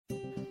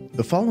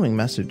The following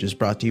message is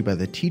brought to you by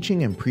the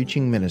teaching and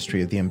preaching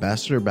ministry of the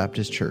Ambassador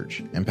Baptist Church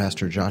and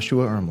Pastor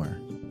Joshua Ermler.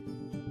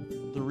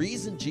 The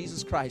reason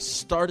Jesus Christ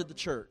started the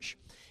church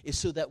is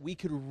so that we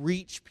could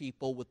reach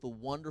people with the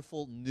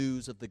wonderful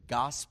news of the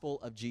gospel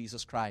of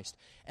Jesus Christ.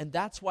 And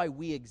that's why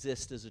we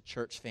exist as a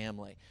church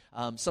family.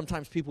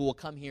 Sometimes people will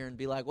come here and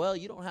be like, well,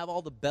 you don't have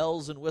all the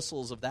bells and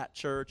whistles of that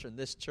church and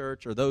this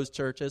church or those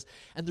churches.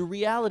 And the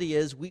reality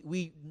is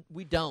we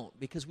don't,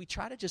 because we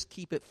try to just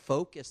keep it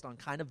focused on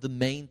kind of the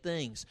main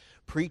things,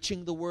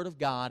 preaching the word of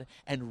God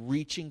and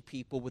reaching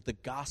people with the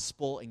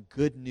gospel and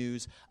good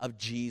news of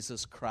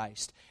Jesus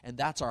Christ. And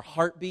that's our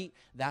heartbeat,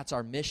 that's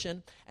our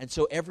mission. And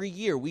so every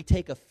year we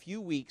take a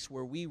few weeks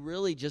where we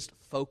really just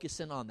focus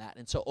in on that.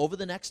 And so over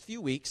the next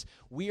few weeks,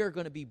 we are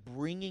going to be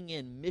bringing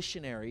in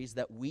missionaries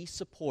that we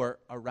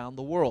support around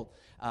the world.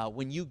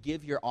 When you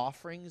give your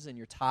offerings and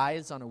your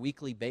tithes on a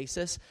weekly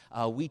basis,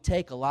 we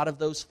take a lot of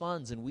those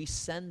funds and we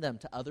send them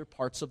to other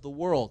parts of the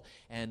world.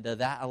 And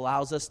that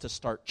allows us to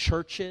start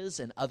churches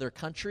in other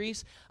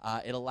countries.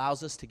 It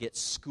allows us to get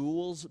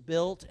schools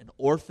built and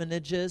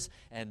orphanages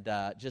and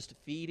just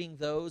feeding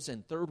those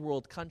in third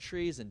world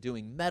countries and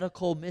doing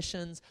medical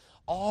missions,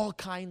 all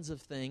kinds of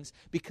things,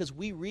 because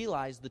we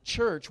realize the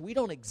church, we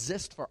don't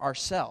exist for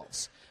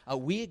ourselves.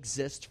 We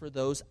exist for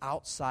those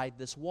outside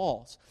this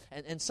walls.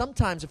 And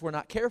sometimes if we're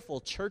not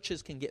careful,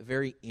 churches can get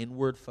very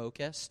inward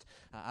focused.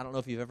 I don't know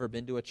if you've ever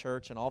been to a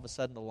church and all of a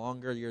sudden the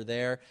longer you're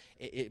there,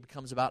 it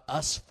becomes about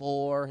us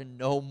four and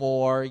no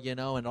more, and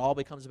it all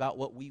becomes about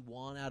what we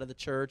want out of the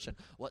church and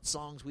what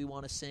songs we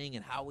want to sing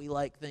and how we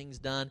like things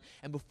done.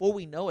 And before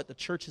we know it, the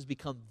church has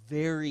become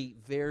very,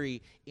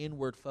 very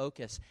inward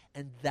focused.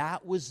 And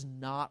that was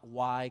not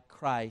why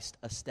Christ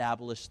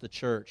established the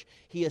church.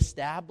 He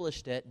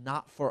established it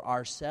not for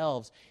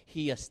ourselves.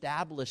 He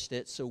established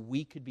it so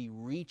we could be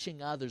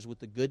reaching others with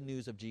the good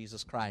news of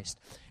Jesus Christ.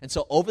 And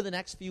so over the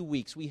next few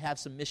weeks, we have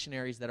some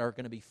missionaries that are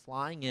going to be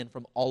flying in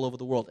from all over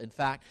the world. In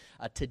fact,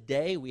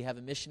 today we have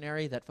a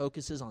missionary that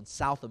focuses on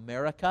South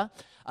America.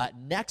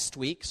 Next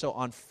week, so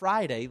on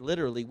Friday,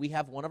 literally, we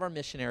have one of our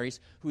missionaries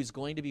who is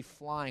going to be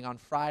flying on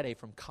Friday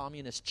from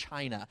communist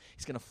China.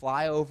 He's going to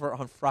fly over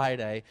on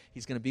Friday.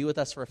 He's going to be with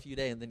us for a few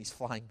days, and then he's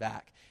flying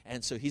back.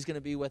 And so he's going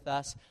to be with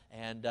us.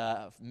 And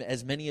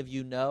as many of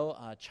you know,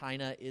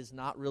 China is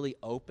not really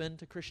open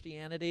to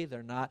Christianity.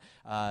 They're not.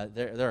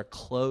 They're a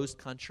closed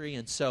country.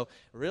 And so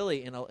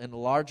really, in a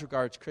large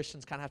regards,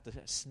 Christians kind of have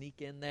to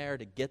sneak in there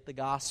to get the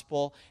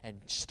gospel and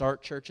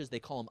start churches. They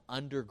call them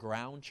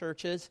underground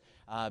churches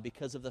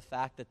because of the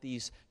fact that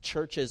these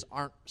churches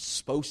aren't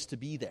supposed to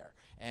be there.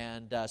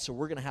 And so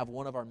we're going to have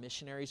one of our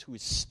missionaries who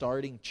is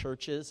starting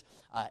churches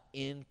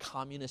in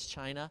communist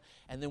China.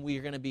 And then we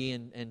are going to be,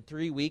 in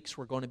 3 weeks,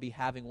 we're going to be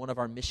having one of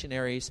our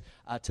missionaries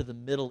to the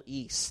Middle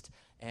East.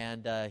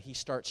 And he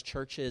starts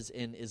churches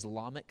in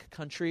Islamic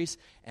countries.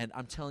 And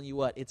I'm telling you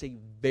what, it's a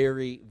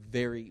very,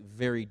 very,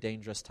 very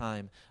dangerous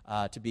time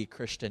to be a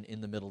Christian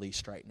in the Middle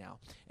East right now.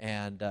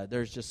 And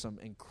there's just some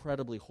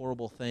incredibly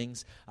horrible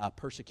things,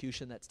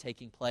 persecution that's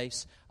taking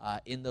place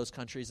in those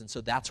countries. And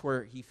so that's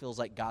where he feels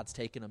like God's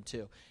taken him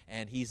to.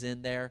 And he's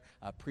in there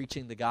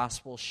preaching the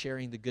gospel,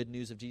 sharing the good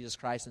news of Jesus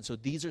Christ. And so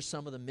these are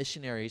some of the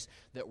missionaries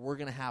that we're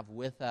going to have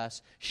with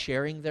us,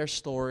 sharing their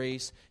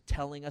stories,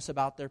 telling us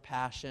about their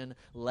passion,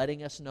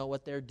 letting us know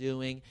what they're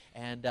doing.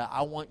 And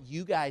I want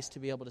you guys to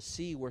be able to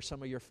see where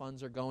some of your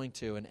funds are going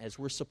to. And as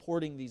we're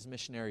supporting these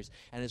missionaries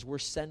and as we're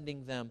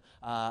sending them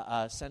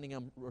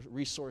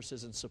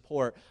resources and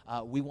support,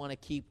 we want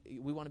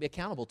to be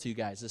accountable to you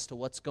guys as to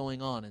what's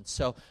going on. And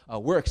so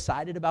we're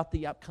excited about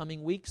the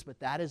upcoming weeks, but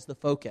that is the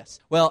focus.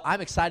 Well, I'm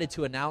excited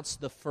to announce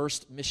the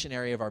first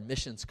missionary of our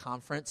missions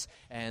conference,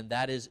 and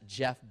that is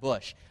Jeff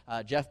Bush.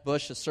 Jeff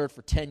Bush has served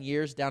for 10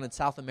 years down in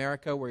South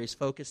America, where he's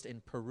focused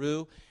in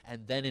Peru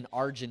and then in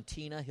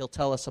Argentina. He'll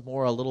tell us a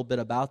little bit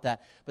about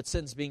that. But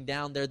since being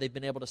down there, they've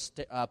been able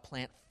to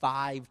plant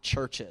 5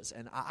 churches.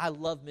 And I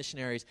love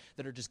missionaries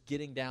that are just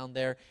getting down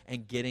there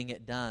and getting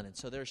it done. And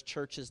so there's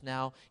churches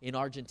now in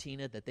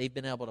Argentina that they've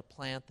been able to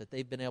plant, that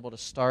they've been able to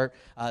start.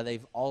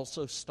 They've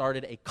also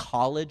started a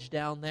college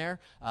down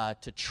there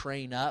to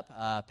train up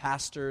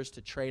pastors,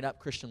 to train up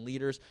Christian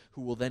leaders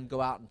who will then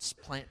go out and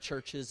plant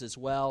churches as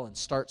well and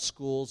start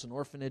schools and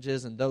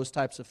orphanages and those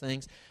types of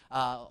things.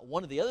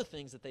 One of the other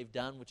things that they've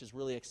done, which is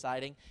really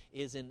exciting,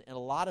 is in a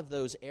lot of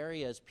those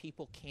areas,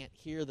 people can't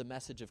hear the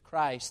message of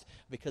Christ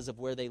because of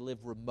where they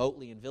live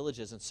remotely in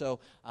villages. And so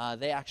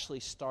they actually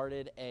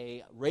started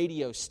a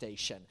radio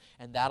station,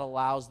 and that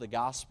allows the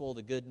gospel,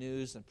 the good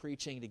news, and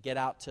preaching to get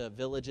out to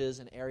villages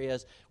and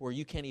areas where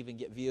you can't even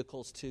get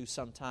vehicles to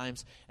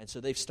sometimes. And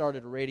so they've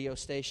started a radio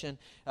station.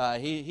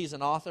 He's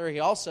an author. He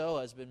also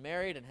has been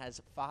married and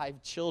has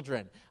 5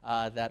 children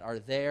that are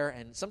there.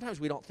 And sometimes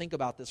we don't think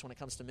about this when it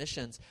comes to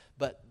missions,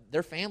 but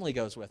their family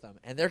goes with them,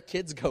 and their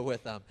kids go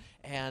with them.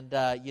 And,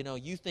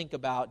 you think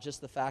about just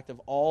the fact of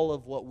all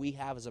of what we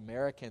have as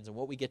Americans and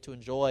what we get to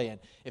enjoy. And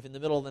if in the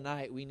middle of the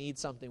night we need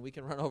something, we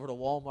can run over to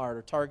Walmart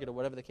or Target or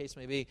whatever the case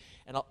may be.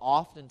 And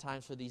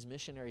oftentimes for these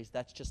missionaries,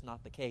 that's just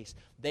not the case.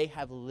 They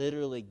have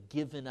literally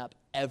given up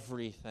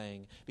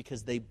everything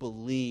because they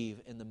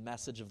believe in the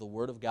message of the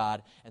Word of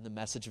God and the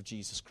message of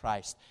Jesus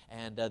Christ.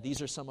 And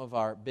these are some of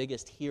our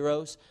biggest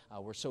heroes.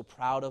 We're so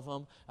proud of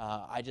them.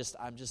 I'm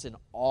just in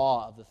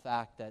awe of the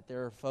fact that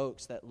there are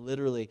folks that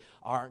literally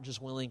aren't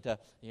just willing to,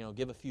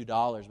 give a few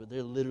dollars, but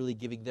they're literally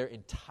giving their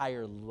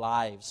entire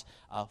lives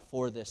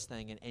for this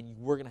thing. And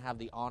we're going to have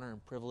the honor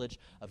and privilege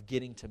of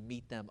getting to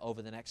meet them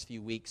over the next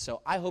few weeks.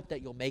 So I hope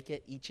that you'll make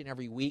it each and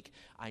every week.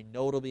 I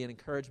know it'll be an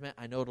encouragement.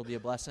 I know it'll be a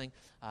blessing.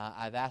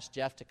 I've asked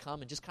Jeff to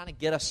come and just kind of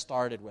get us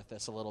started with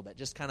this a little bit.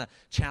 Just kind of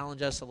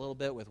challenge us a little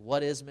bit with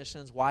what is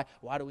missions, why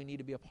do we need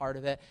to be a part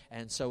of it.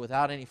 And so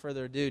without any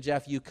further ado,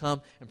 Jeff, you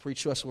come and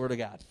preach to us the Word of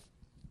God.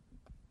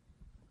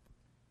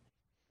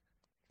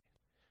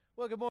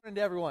 Well, good morning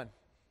to everyone.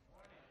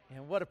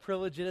 And what a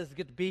privilege it is to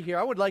get to be here.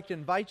 I would like to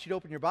invite you to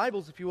open your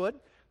Bibles, if you would,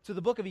 to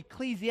the book of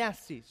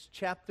Ecclesiastes,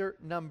 chapter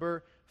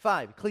number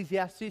 5.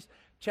 Ecclesiastes,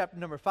 chapter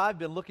number 5.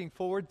 Been looking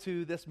forward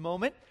to this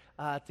moment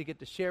to get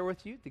to share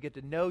with you, to get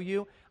to know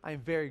you. I am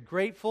very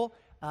grateful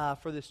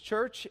for this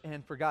church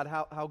and for God,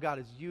 how God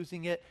is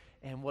using it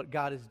and what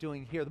God is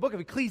doing here. The book of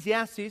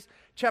Ecclesiastes,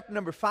 chapter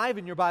number 5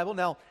 in your Bible.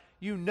 Now,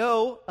 you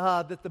know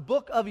that the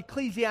book of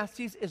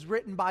Ecclesiastes is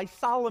written by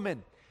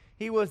Solomon.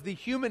 He was the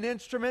human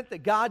instrument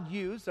that God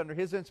used under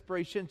his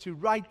inspiration to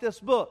write this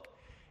book.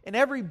 And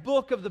every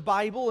book of the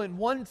Bible, in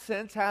one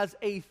sense, has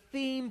a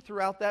theme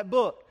throughout that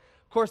book.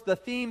 Of course, the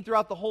theme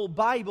throughout the whole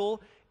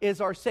Bible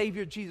is our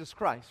Savior, Jesus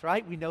Christ,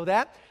 right? We know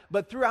that.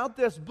 But throughout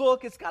this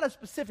book, it's got a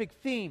specific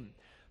theme.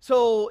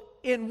 So,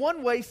 in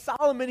one way,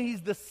 Solomon,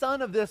 he's the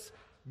son of this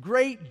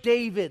great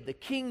David, the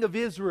king of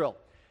Israel.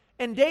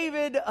 And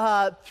David,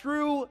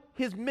 through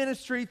his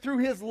ministry, through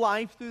his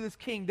life, through this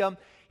kingdom,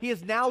 he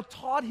has now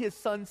taught his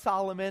son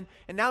Solomon,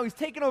 and now he's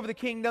taken over the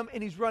kingdom,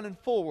 and he's running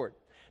forward.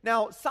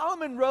 Now,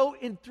 Solomon wrote,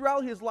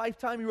 throughout his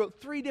lifetime, he wrote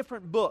 3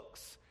 different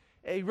books.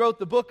 He wrote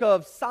the book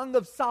of Song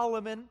of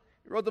Solomon,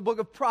 he wrote the book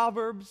of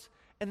Proverbs,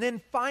 and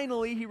then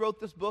finally he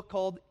wrote this book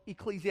called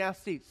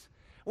Ecclesiastes.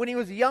 When he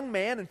was a young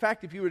man, in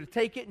fact, if you were to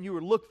take it and you were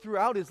to look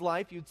throughout his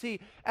life, you'd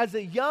see as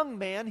a young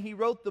man he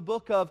wrote the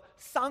book of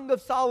Song of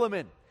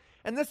Solomon.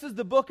 And this is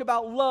the book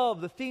about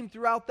love. The theme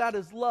throughout that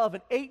is love.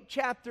 And 8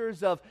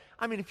 chapters of,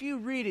 if you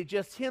read it,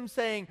 just him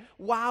saying,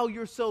 wow,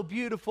 you're so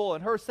beautiful.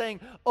 And her saying,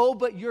 oh,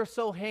 but you're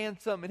so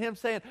handsome. And him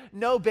saying,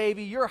 no,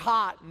 baby, you're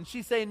hot. And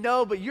she's saying,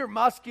 no, but you're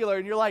muscular.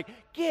 And you're like,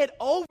 get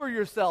over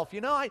yourself.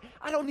 I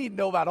don't need to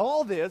know about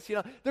all this.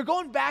 They're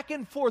going back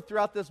and forth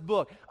throughout this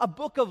book. A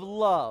book of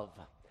love.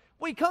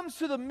 Well, he comes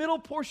to the middle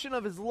portion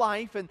of his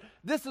life. And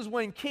this is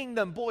when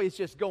kingdom, boy, is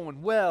just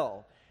going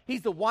well.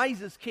 He's the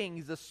wisest king,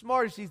 he's the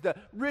smartest, he's the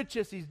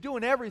richest, he's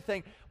doing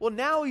everything. Well,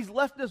 now he's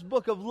left this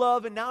book of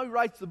love, and now he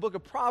writes the book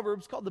of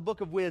Proverbs called the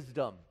book of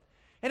wisdom.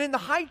 And in the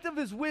height of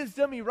his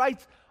wisdom, he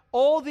writes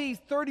all these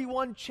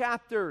 31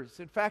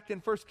 chapters. In fact, in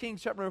 1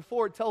 Kings chapter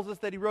 4, it tells us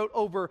that he wrote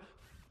over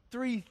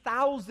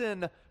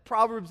 3,000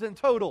 Proverbs in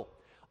total.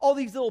 All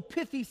these little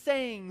pithy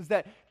sayings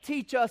that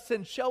teach us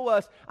and show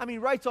us. He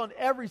writes on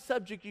every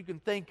subject you can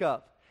think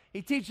of.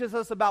 He teaches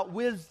us about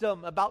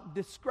wisdom, about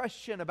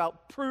discretion,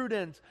 about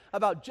prudence,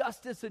 about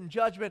justice and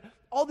judgment,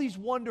 all these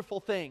wonderful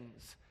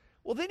things.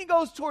 Well, then he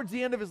goes towards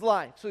the end of his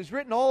life. So he's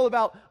written all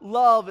about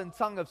love and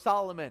Song of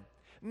Solomon.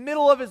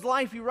 Middle of his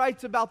life, he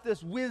writes about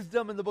this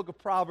wisdom in the book of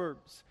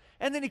Proverbs.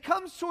 And then he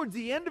comes towards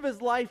the end of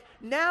his life,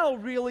 now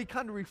really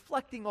kind of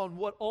reflecting on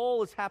what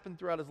all has happened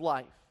throughout his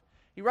life.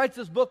 He writes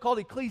this book called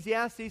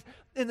Ecclesiastes,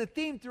 and the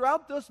theme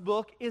throughout this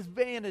book is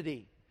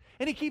vanity.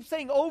 And he keeps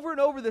saying over and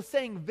over the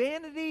saying,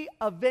 vanity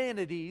of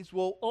vanities,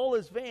 well, all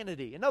is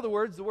vanity. In other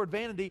words, the word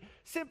vanity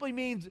simply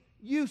means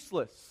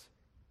useless,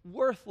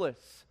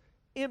 worthless,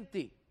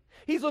 empty.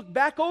 He's looked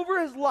back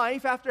over his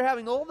life after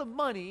having all the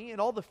money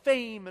and all the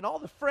fame and all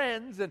the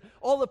friends and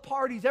all the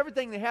parties,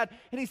 everything they had.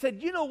 And he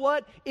said, you know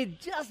what? It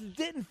just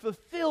didn't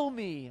fulfill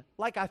me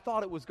like I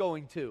thought it was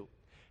going to.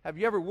 Have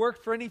you ever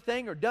worked for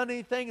anything or done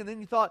anything and then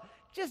you thought,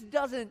 just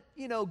doesn't,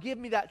 give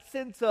me that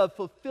sense of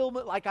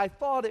fulfillment like I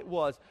thought it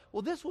was?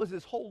 Well, this was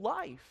his whole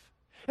life.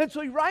 And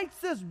so he writes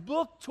this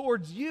book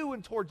towards you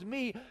and towards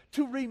me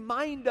to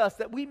remind us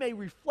that we may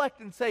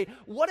reflect and say,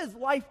 what is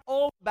life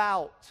all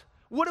about?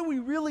 What are we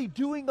really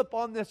doing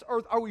upon this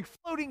earth? Are we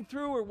floating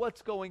through or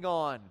what's going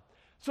on?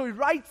 So he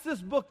writes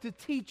this book to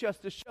teach us,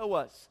 to show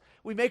us.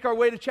 We make our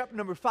way to chapter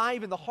number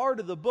 5 in the heart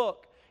of the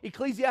book,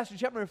 Ecclesiastes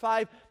chapter number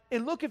 5,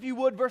 and look, if you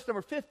would, verse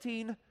number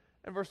 15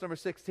 and verse number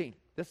 16.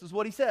 This is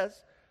what he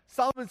says.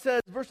 Solomon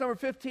says, verse number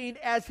 15,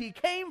 as he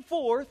came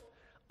forth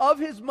of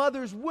his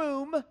mother's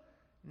womb,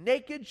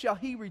 naked shall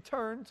he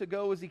return to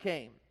go as he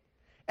came,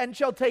 and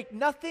shall take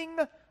nothing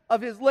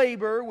of his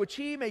labor which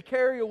he may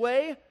carry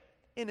away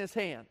in his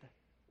hand.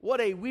 What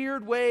a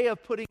weird way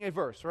of putting a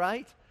verse,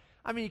 right?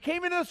 He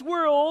came into this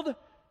world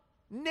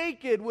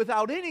naked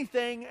without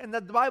anything, and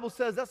that the Bible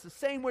says that's the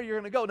same way you're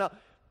going to go. Now,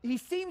 he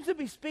seems to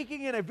be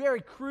speaking in a very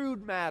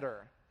crude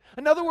matter.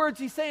 In other words,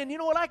 he's saying, you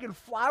know what, I can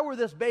flower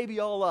this baby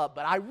all up,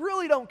 but I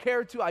really don't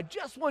care to. I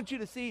just want you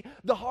to see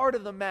the heart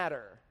of the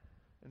matter.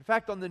 In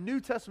fact, on the New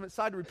Testament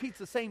side, it repeats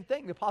the same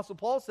thing. The Apostle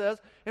Paul says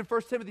in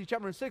 1 Timothy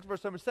chapter 6,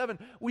 verse number 7,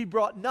 we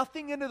brought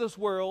nothing into this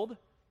world,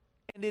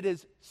 and it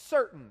is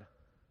certain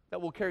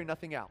that we'll carry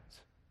nothing out.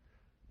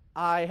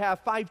 I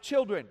have 5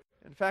 children.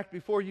 In fact,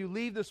 before you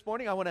leave this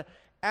morning, I want to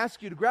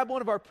ask you to grab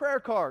one of our prayer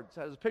cards.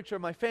 It has a picture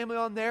of my family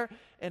on there,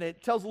 and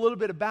it tells a little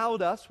bit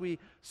about us. We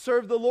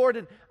serve the Lord,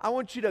 and I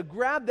want you to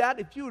grab that.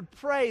 If you would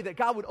pray that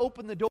God would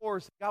open the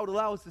doors, that God would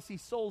allow us to see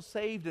souls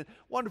saved and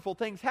wonderful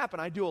things happen.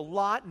 I do a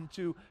lot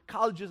into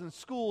colleges and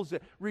schools,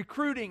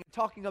 recruiting,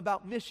 talking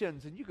about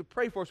missions, and you could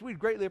pray for us. We'd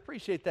greatly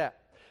appreciate that.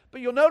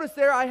 But you'll notice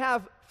there I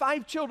have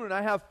 5 children.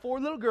 I have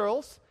 4 little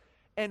girls,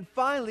 and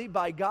finally,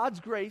 by God's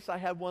grace, I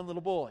have 1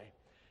 little boy.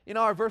 You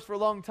know, our verse for a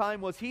long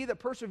time was, he that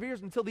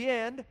perseveres until the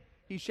end,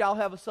 he shall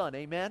have a son.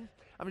 Amen?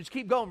 I mean, just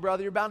keep going,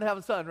 brother. You're bound to have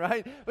a son,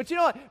 right? But you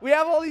know what? We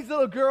have all these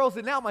little girls,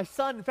 and now my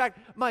son, in fact,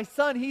 my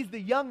son, he's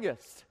the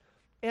youngest.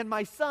 And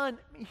my son,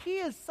 he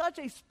is such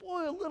a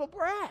spoiled little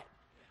brat.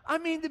 I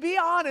mean, to be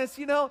honest,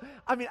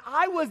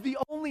 I was the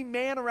only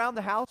man around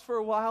the house for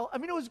a while. I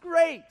mean, it was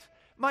great.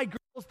 My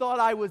girls thought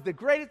I was the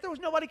greatest. There was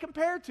nobody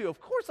compared to. Of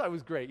course I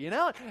was great,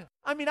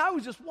 I mean, I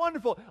was just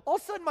wonderful. All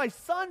of a sudden, my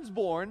son's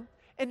born.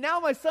 And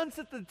now my son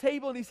sits at the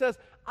table and he says,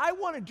 I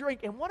want a drink.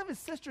 And one of his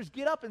sisters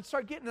get up and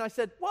start getting it. And I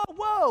said,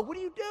 whoa, what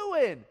are you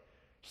doing?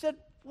 She said,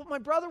 well, my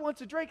brother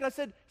wants a drink. And I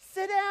said,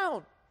 sit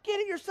down.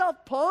 Get it yourself,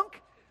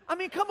 punk. I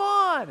mean, come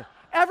on.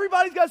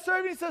 Everybody's got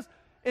serving. He says,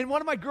 and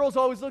one of my girls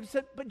always looked and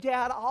said, but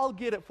Dad, I'll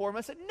get it for him.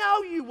 I said,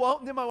 no, you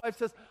won't. And then my wife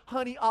says,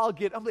 honey, I'll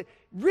get it. I'm like,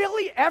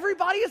 really?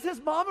 Everybody is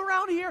his mom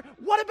around here?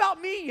 What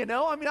about me,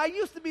 I mean, I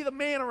used to be the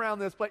man around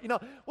this, but,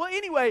 Well,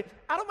 anyway,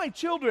 out of my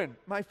children,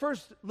 my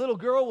first little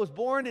girl was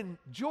born in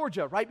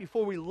Georgia right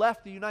before we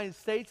left the United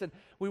States, and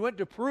we went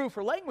to Peru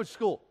for language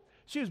school.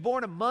 She was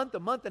born a month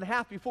and a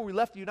half before we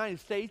left the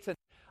United States,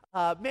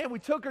 and, we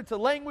took her to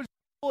language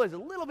school as a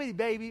little bitty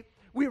baby.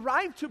 We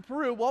arrived to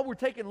Peru while we're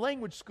taking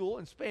language school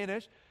in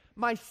Spanish.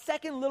 My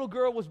second little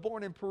girl was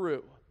born in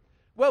Peru.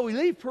 Well, we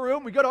leave Peru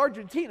and we go to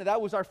Argentina. That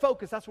was our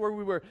focus. That's where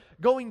we were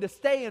going to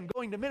stay and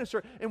going to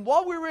minister. And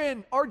while we were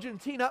in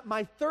Argentina,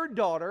 my 3rd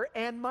daughter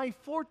and my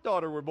 4th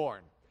daughter were born.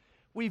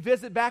 We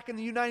visit back in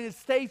the United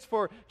States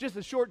for just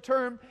a short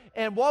term.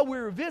 And while we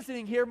were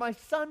visiting here, my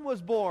son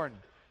was born.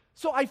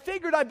 So I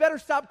figured I better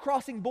stop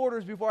crossing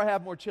borders before I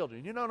have more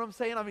children. You know what I'm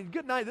saying? I mean,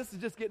 good night. This is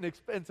just getting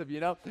expensive,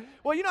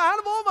 Well, out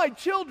of all my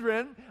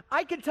children,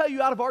 I can tell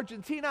you out of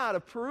Argentina, out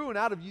of Peru, and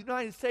out of the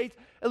United States,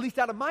 at least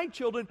out of my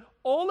children,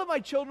 all of my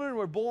children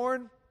were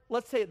born,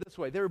 let's say it this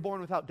way, they were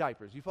born without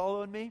diapers. You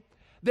following me?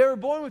 They were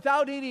born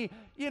without any,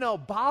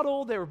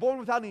 bottle. They were born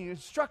without any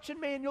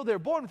instruction manual. They were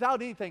born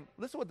without anything.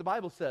 Listen to what the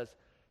Bible says.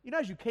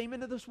 As you came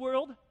into this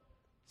world,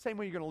 same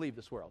way you're going to leave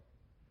this world.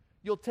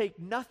 You'll take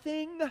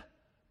nothing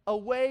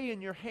away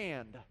in your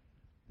hand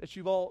that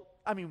you've all,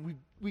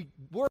 we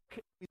work,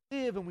 we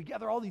live, and we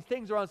gather all these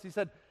things around us. He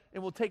said,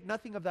 and we'll take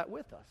nothing of that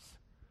with us.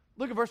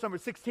 Look at verse number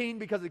 16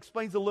 because it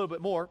explains a little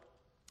bit more.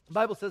 The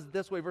Bible says it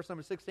this way, verse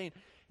number 16.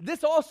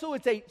 This also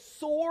is a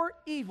sore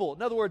evil.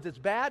 In other words, it's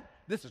bad.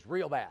 This is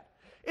real bad.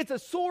 It's a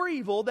sore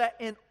evil that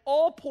in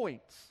all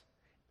points,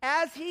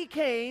 as he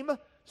came,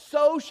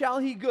 so shall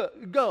he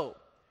go.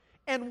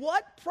 And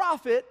what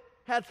profit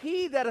hath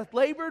he that hath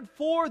labored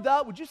for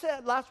the, would you say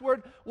that last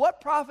word?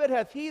 What profit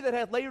hath he that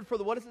hath labored for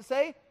the, what does it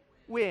say?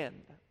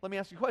 Wind. Let me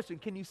ask you a question.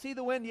 Can you see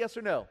the wind, yes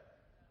or no?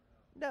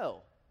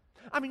 No.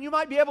 I mean, you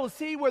might be able to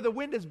see where the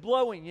wind is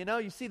blowing,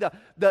 You see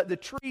the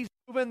trees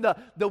moving,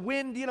 the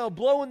wind,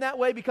 blowing that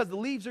way because the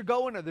leaves are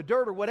going or the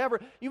dirt or whatever.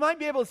 You might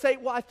be able to say,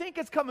 well, I think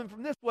it's coming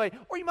from this way.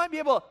 Or you might be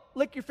able to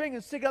lick your finger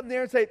and stick it up in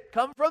there and say,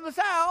 come from the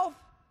south.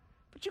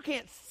 But you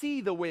can't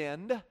see the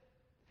wind.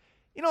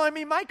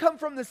 Might come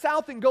from the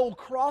south and go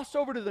cross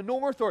over to the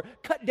north or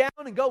cut down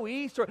and go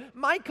east, or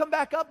might come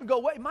back up and go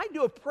away. It might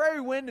do a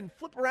prairie wind and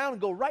flip around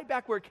and go right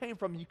back where it came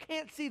from. You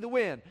can't see the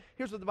wind.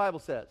 Here's what the Bible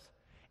says.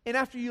 And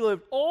after you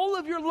live all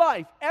of your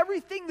life,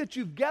 everything that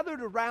you've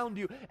gathered around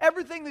you,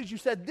 everything that you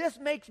said, this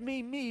makes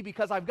me me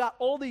because I've got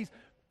all these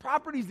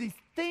properties, these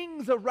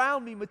things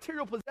around me,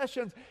 material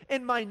possessions,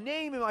 and my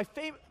name and my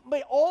fame,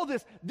 all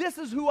this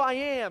is who I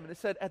am. And it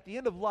said, at the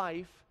end of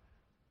life,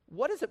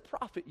 what does it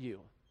profit you?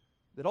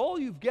 That all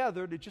you've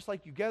gathered is just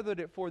like you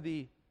gathered it for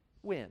the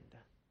wind.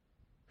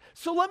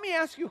 So let me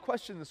ask you a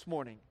question this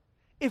morning.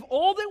 If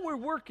all that we're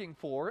working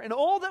for and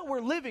all that we're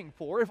living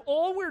for, if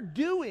all we're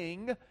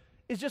doing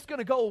is just going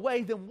to go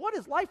away, then what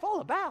is life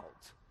all about?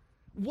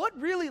 What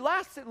really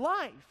lasts in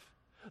life?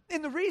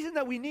 And the reason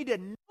that we need to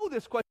know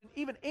this question,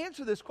 even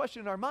answer this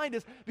question in our mind,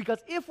 is because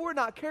if we're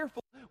not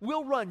careful,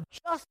 we'll run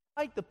just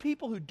like the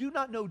people who do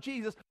not know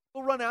Jesus.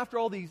 We'll run after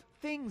all these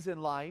things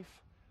in life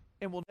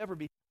and we'll never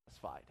be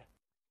satisfied.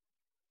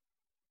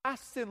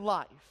 Lasts in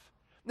life.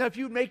 Now, if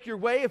you'd make your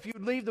way, if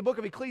you'd leave the book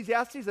of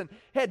Ecclesiastes and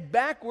head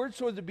backwards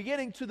towards the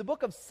beginning to the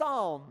book of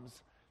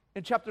Psalms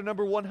in chapter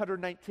number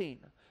 119.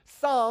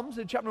 Psalms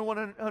in chapter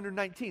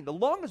 119, the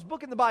longest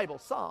book in the Bible,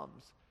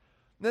 Psalms.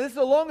 Now, this is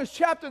the longest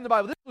chapter in the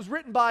Bible. This was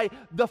written by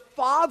the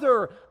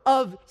father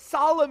of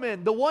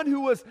Solomon, the one who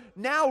was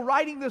now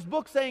writing this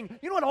book saying,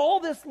 you know what, all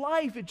this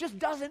life, it just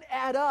doesn't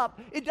add up.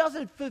 It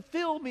doesn't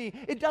fulfill me.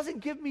 It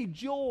doesn't give me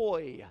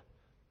joy.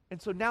 And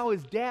so now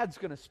his dad's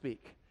going to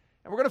speak.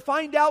 And we're going to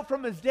find out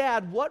from his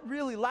dad what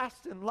really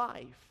lasts in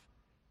life.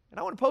 And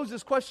I want to pose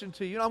this question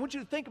to you, and I want you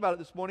to think about it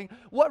this morning.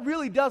 What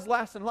really does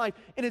last in life?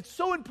 And it's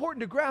so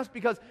important to grasp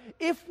because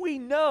if we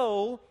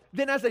know,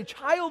 then as a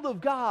child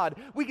of God,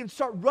 we can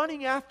start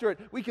running after it.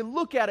 We can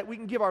look at it. We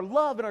can give our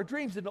love and our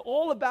dreams and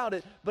all about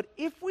it. But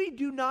if we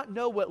do not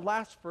know what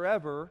lasts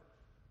forever,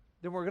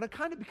 then we're going to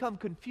kind of become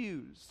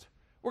confused.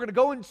 We're going to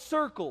go in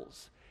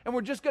circles, and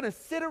we're just going to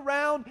sit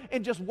around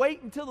and just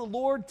wait until the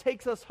Lord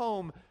takes us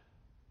home.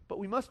 But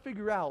we must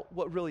figure out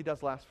what really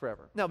does last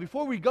forever. Now,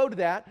 before we go to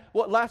that,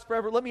 what lasts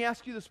forever, let me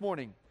ask you this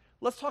morning.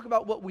 Let's talk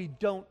about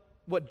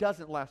what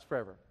doesn't last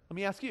forever. Let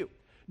me ask you.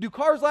 Do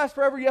cars last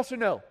forever, yes or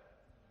no?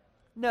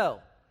 No.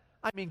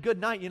 I mean,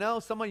 good night,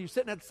 You're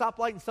sitting at the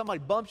stoplight and somebody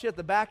bumps you at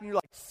the back and you're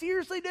like,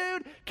 seriously,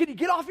 dude? Can you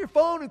get off your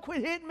phone and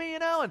quit hitting me,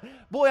 And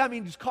boy,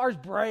 these cars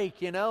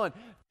break, and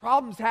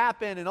problems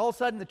happen, and all of a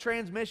sudden the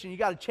transmission, you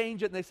got to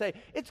change it, and they say,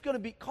 it's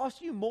going to cost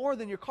you more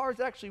than your car's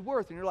actually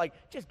worth. And you're like,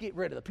 just get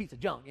rid of the piece of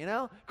junk,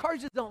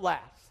 Cars just don't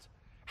last.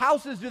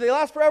 Houses, do they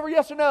last forever,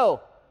 yes or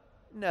no?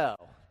 No.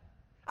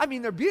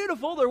 They're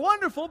beautiful, they're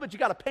wonderful, but you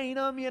got to paint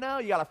them, you got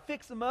to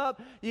fix them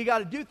up, you got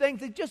to do things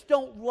that just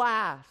don't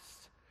last.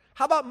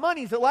 How about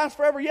money? Does it last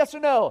forever, yes or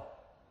no?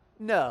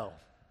 No.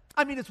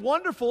 It's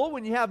wonderful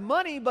when you have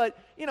money, but,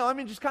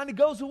 it just kind of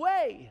goes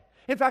away.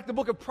 In fact, the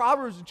book of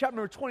Proverbs in chapter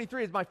number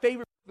 23 is my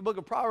favorite. The book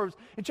of Proverbs,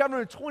 in chapter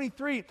number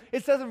 23,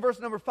 it says in verse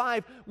number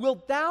 5,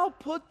 wilt thou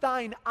put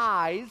thine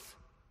eyes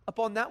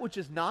upon that which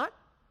is not?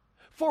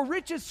 For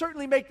riches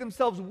certainly make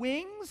themselves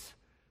wings,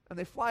 and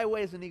they fly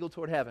away as an eagle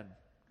toward heaven.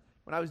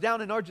 When I was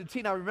down in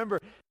Argentina, I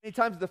remember many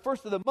times the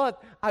first of the month,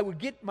 I would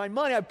get my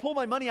money, I'd pull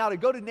my money out, I'd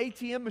go to an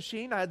ATM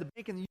machine, I had the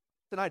bank in the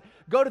and I'd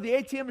go to the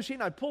ATM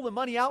machine, I'd pull the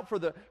money out for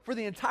the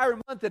entire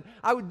month, and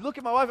I would look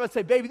at my wife, I'd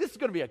say, baby, this is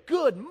going to be a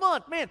good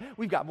month, man.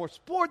 We've got more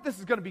sport, this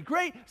is going to be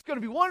great, it's going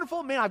to be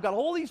wonderful, man, I've got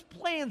all these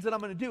plans that I'm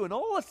going to do, and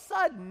all of a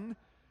sudden,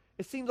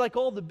 it seems like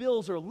all the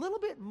bills are a little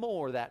bit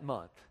more that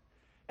month.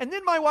 And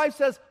then my wife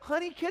says,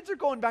 honey, kids are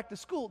going back to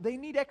school, they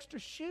need extra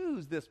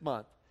shoes this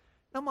month.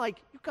 And I'm like,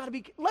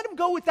 let them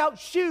go without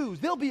shoes.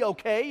 They'll be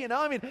okay,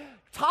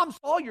 Tom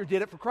Sawyer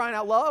did it, for crying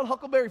out loud,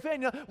 Huckleberry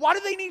Finn, why do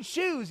they need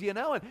shoes, And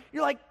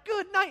you're like,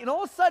 good night. And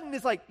all of a sudden,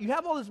 it's like, you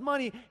have all this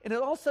money, and it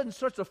all of a sudden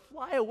starts to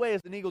fly away as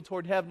an eagle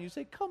toward heaven. You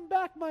say, come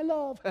back, my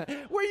love.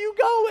 Where are you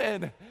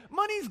going?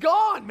 Money's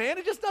gone, man.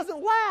 It just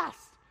doesn't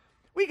last.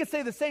 We could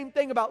say the same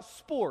thing about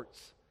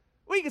sports.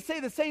 We could say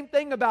the same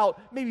thing about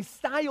maybe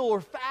style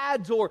or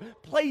fads or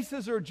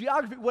places or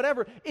geography,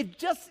 whatever. It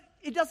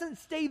doesn't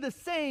stay the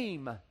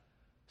same.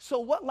 So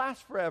what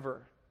lasts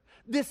forever?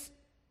 This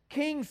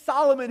King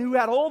Solomon, who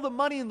had all the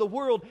money in the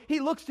world, he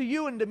looks to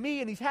you and to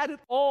me, and he's had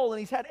it all, and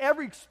he's had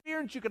every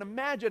experience you can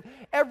imagine,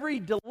 every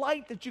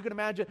delight that you can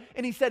imagine,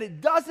 and he said it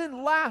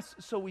doesn't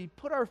last. So we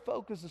put our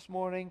focus this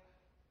morning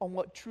on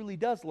what truly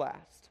does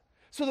last,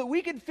 so that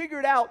we can figure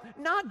it out,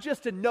 not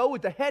just to know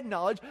with the head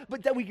knowledge,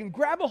 but that we can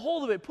grab a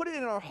hold of it, put it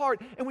in our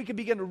heart, and we can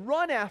begin to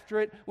run after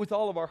it with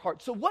all of our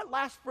heart. So what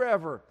lasts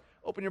forever?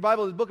 Open your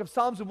Bible to the book of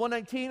Psalms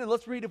 119, and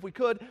let's read, if we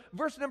could,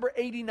 verse number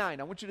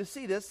 89. I want you to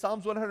see this,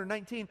 Psalms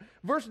 119,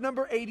 verse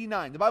number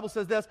 89. The Bible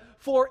says this,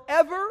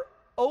 forever,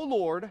 O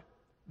Lord,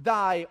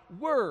 thy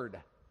word.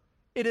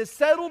 It is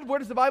settled, where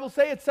does the Bible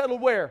say it's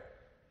settled where?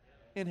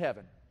 In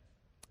heaven.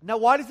 Now,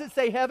 why does it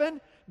say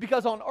heaven?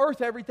 Because on earth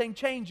everything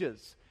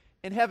changes.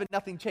 In heaven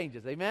nothing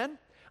changes, amen?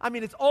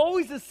 It's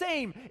always the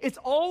same. It's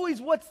always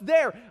what's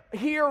there.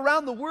 Here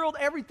around the world,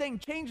 everything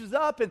changes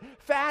up, and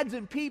fads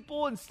and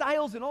people and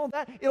styles and all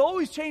that. It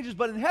always changes,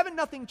 but in heaven,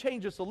 nothing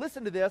changes. So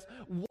listen to this.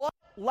 What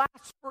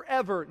lasts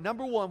forever?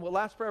 Number one, what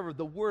lasts forever?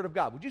 The Word of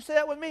God. Would you say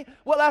that with me?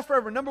 What lasts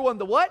forever? Number one,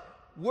 the what?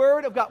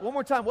 Word of God. One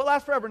more time. What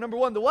lasts forever? Number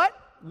one, the what?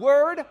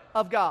 Word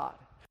of God.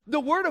 The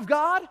Word of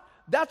God,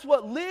 that's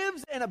what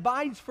lives and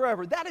abides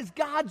forever. That is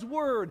God's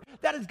Word.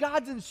 That is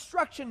God's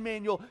instruction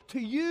manual to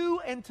you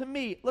and to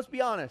me. Let's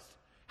be honest.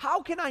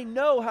 How can I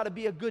know how to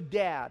be a good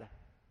dad?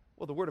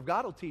 Well, the Word of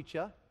God will teach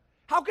you.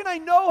 How can I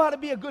know how to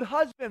be a good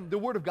husband? The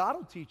Word of God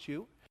will teach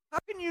you. How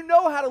can you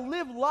know how to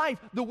live life?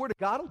 The Word of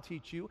God will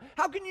teach you.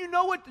 How can you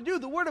know what to do?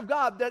 The Word of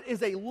God, that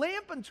is a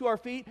lamp unto our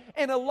feet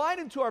and a light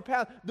unto our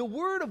path. The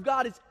Word of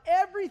God is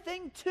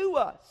everything to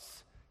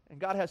us. And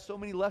God has so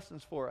many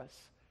lessons for us.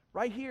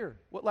 Right here,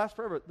 what lasts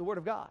forever? The Word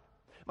of God.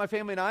 My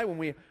family and I, when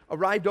we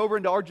arrived over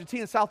into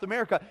Argentina, South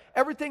America,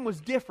 everything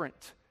was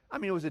different.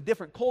 It was a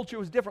different culture, it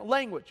was a different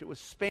language. It was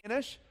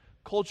Spanish,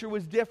 culture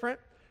was different,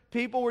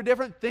 people were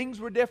different, things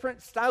were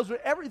different, styles were,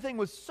 everything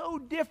was so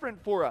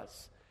different for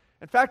us.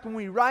 In fact, when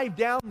we arrived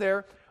down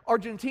there,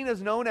 Argentina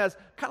is known as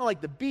kind of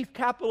like the beef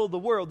capital of the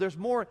world. There's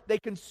more, they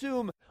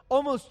consume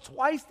almost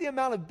twice the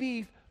amount of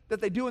beef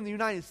that they do in the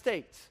United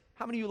States.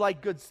 How many of you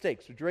like good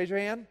steaks? Would you raise your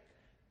hand?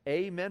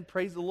 Amen.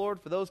 Praise the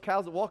Lord for those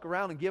cows that walk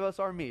around and give us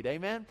our meat.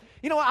 Amen.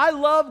 You know what? I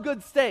love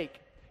good steak.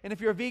 And if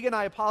you're a vegan,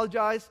 I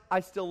apologize. I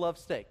still love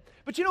steak.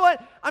 But you know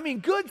what? I mean,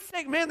 good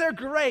steak, man, they're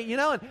great, you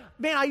know. And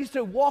man, I used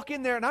to walk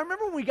in there, and I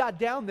remember when we got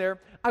down there,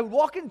 I would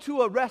walk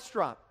into a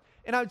restaurant,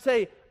 and I would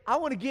say, I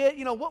want to get,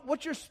 you know,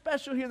 what's your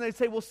special here? And they'd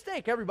say, well,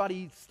 steak. Everybody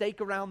eats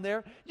steak around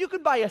there. You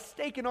could buy a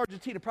steak in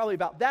Argentina probably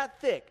about that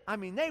thick. I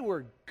mean, they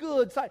were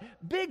good size.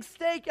 Big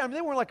steak. I mean,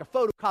 they weren't like a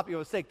photocopy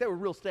of a steak. They were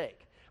real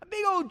steak. A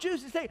big old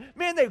juicy steak.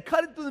 Man, they would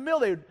cut it through the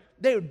middle.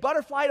 They would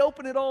butterfly it,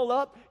 open it all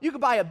up. You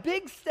could buy a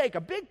big steak,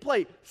 a big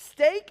plate,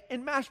 steak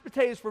and mashed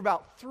potatoes for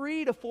about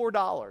 $3 to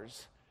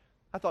 $4.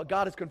 I thought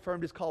God has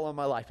confirmed his call on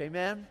my life.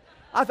 Amen?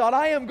 I thought,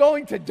 I am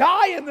going to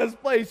die in this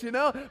place, you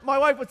know. My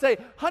wife would say,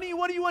 honey,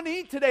 what do you want to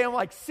eat today? I'm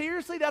like,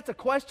 seriously, that's a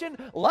question?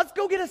 Let's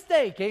go get a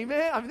steak,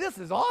 amen? I mean, this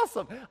is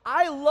awesome.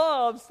 I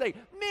love steak.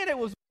 Man, it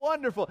was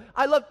wonderful.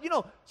 I love, you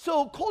know,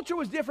 so culture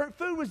was different,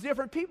 food was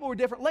different, people were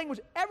different,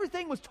 language,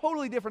 everything was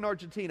totally different in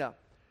Argentina.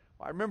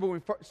 I remember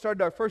when we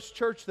started our first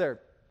church there.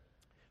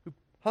 We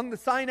hung the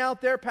sign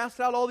out there, passed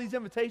out all these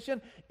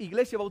invitations.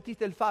 Iglesia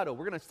Bautista El Faro.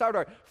 We're going to start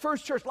our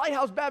first church,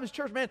 Lighthouse Baptist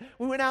Church, man.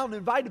 We went out and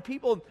invited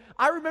people.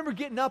 I remember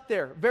getting up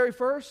there very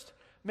first.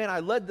 Man,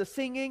 I led the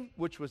singing,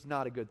 which was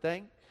not a good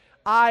thing.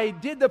 I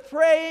did the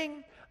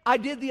praying. I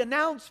did the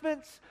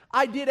announcements.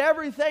 I did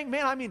everything.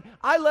 Man, I mean,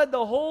 I led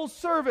the whole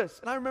service.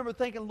 And I remember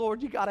thinking,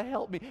 Lord, you got to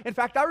help me. In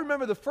fact, I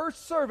remember the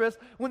first service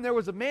when there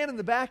was a man in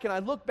the back, and I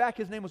looked back.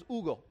 His name was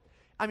Hugo.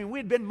 I mean, we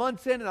had been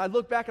months in, and I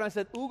looked back and I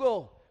said,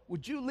 Hugo,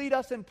 would you lead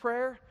us in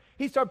prayer?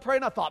 He started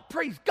praying. I thought,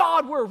 praise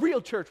God, we're a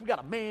real church. We got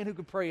a man who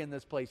can pray in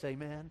this place,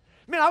 amen.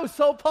 Man, I was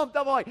so pumped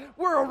up. I'm like,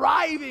 we're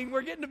arriving.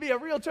 We're getting to be a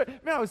real church.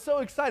 Man, I was so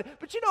excited.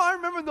 But you know, I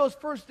remember those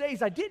first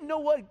days, I didn't know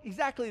what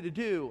exactly to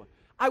do.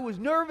 I was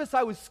nervous,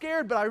 I was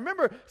scared, but I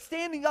remember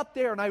standing up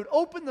there and I would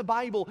open the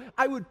Bible,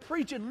 I would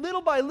preach, and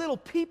little by little,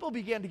 people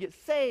began to get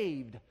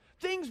saved.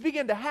 Things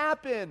began to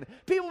happen.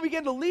 People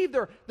began to leave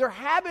their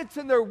habits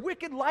and their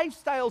wicked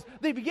lifestyles.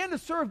 They began to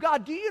serve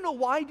God. Do you know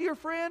why, dear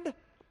friend?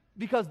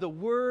 Because the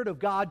Word of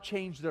God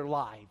changed their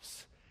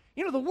lives.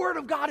 You know, the Word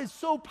of God is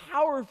so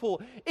powerful.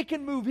 It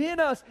can move in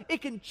us.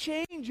 It can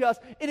change us.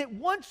 And it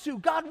wants to.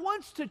 God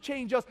wants to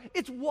change us.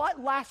 It's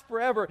what lasts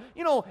forever.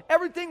 You know,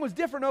 everything was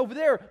different over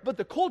there, but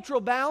the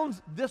cultural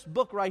bounds, this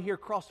book right here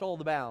crossed all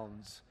the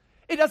bounds.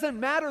 It doesn't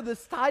matter the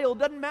style,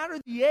 doesn't matter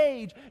the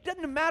age,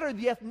 doesn't matter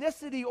the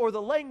ethnicity or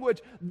the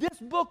language. This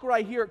book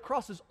right here, it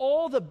crosses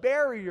all the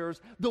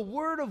barriers. The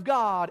Word of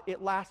God,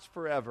 it lasts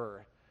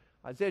forever.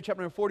 Isaiah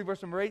chapter 40,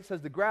 verse number 8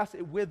 says, the grass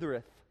it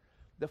withereth,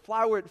 the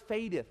flower it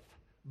fadeth,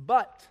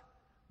 but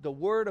the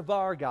Word of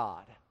our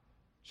God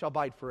shall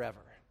abide forever.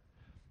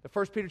 The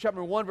 1 Peter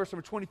chapter 1, verse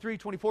number 23,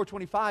 24,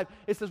 25,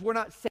 it says, we're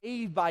not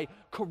saved by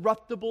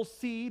corruptible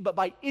seed, but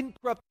by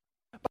incorruptible,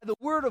 by the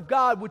Word of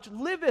God, which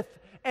liveth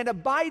and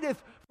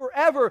abideth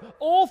forever.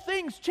 All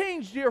things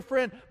change, dear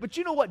friend, but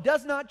you know what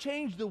does not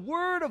change? The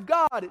Word of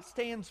God, it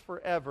stands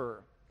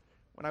forever.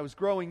 When I was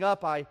growing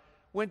up, I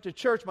went to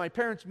church. My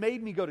parents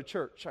made me go to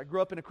church. I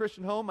grew up in a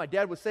Christian home. My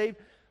dad was saved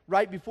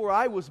right before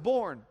I was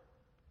born.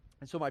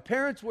 And so my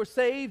parents were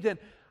saved, and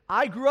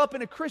I grew up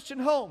in a Christian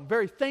home.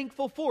 Very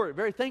thankful for it,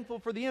 very thankful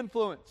for the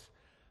influence.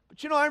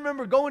 But you know, I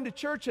remember going to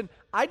church, and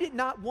I did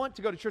not want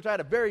to go to church. I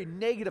had a very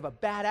negative, a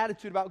bad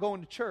attitude about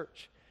going to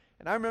church.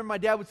 And I remember my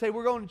dad would say,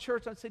 we're going to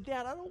church. I'd say,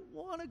 Dad, I don't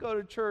want to go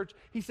to church.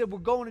 He said, we're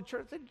going to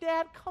church. I said,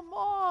 Dad, come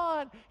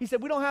on. He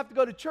said, we don't have to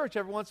go to church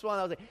every once in a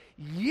while. And I was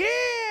like,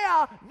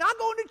 yeah, not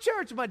going to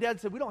church. And my dad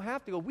said, we don't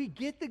have to go. We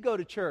get to go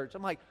to church.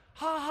 I'm like,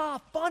 ha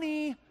ha,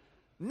 funny,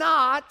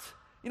 not.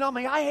 You know, I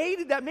mean, I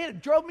hated that, man.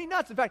 It drove me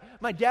nuts. In fact,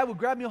 my dad would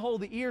grab me a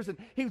hold of the ears, and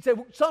he would say,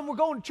 son, we're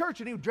going to church.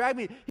 And he would drag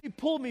me. He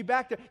pulled me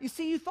back there. You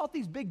see, you thought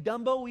these big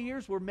Dumbo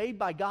ears were made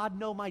by God?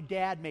 No, my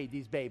dad made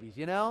these babies,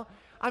 you know?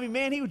 I mean,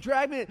 man, he would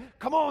drag me.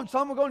 Come on,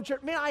 son, we're going to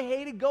church. Man, I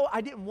hated go. I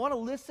didn't want to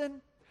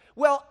listen.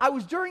 Well, I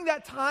was during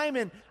that time,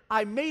 and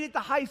I made it to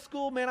high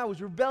school. Man, I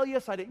was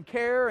rebellious. I didn't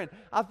care. And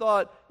I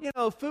thought, you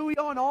know, phooey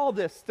on all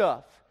this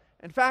stuff.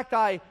 In fact,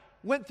 I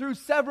went through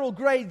several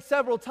grades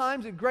several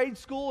times in grade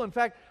school. In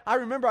fact, I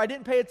remember I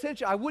didn't pay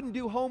attention. I wouldn't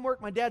do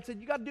homework. My dad said,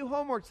 you got to do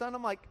homework, son.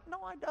 I'm like,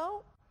 no, I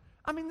don't.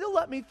 I mean, they'll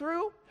let me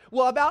through.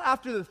 Well, about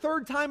after the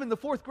third time in the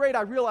fourth grade,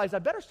 I realized I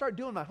better start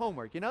doing my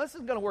homework. You know, this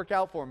isn't going to work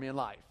out for me in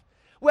life.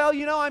 Well,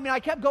 you know, I mean, I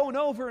kept going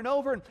over and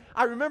over, and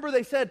I remember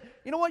they said,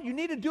 you know what, you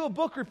need to do a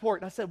book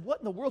report. And I said, what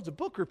in the world's a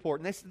book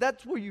report? And they said,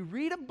 that's where you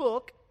read a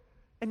book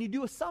and you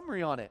do a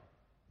summary on it.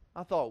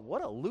 I thought,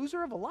 what a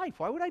loser of a life.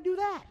 Why would I do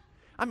that?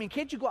 I mean,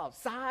 can't you go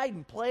outside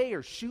and play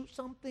or shoot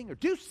something or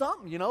do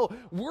something, you know,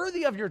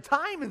 worthy of your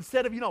time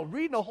instead of, you know,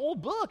 reading a whole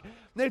book? And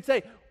they'd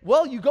say,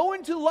 well, you go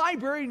into the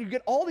library and you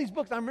get all these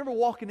books. And I remember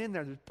walking in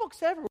there. There's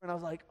books everywhere. And I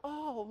was like,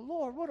 oh,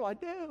 Lord, what do I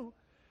do?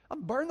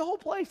 I'm burning the whole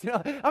place. You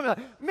know, I'm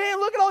like, man,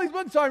 look at all these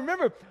books. So I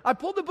remember I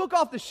pulled the book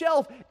off the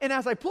shelf, and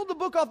as I pulled the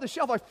book off the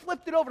shelf, I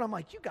flipped it over, and I'm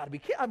like, you got to be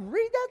kidding. I'm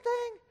reading that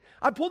thing?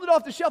 I pulled it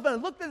off the shelf, and I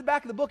looked at the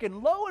back of the book,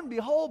 and lo and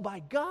behold, by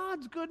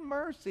God's good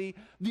mercy,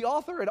 the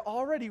author had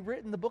already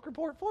written the book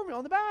report for me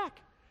on the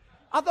back.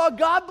 I thought,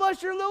 God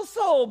bless your little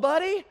soul,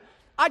 buddy.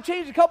 I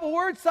changed a couple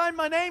words, signed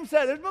my name,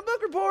 said, there's my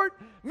book report.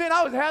 Man,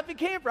 I was a happy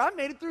camper. I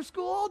made it through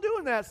school all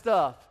doing that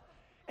stuff.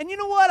 And you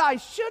know what? I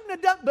shouldn't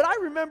have done, but I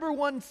remember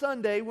one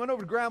Sunday, went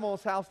over to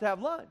Grandma's house to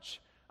have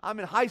lunch. I'm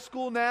in high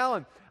school now,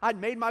 and I'd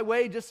made my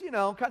way just,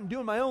 kind of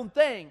doing my own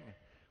thing.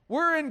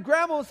 We're in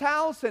Grandma's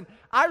house, and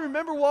I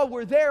remember while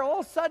we're there,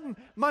 all of a sudden,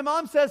 my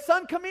mom says,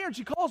 son, come here, and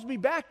she calls me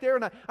back there,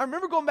 and I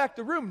remember going back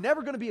to the room.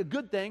 Never going to be a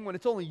good thing when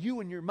it's only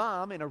you and your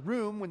mom in a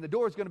room when the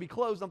door's going to be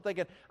closed. I'm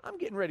thinking, I'm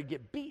getting ready to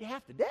get beat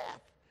half to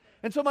death.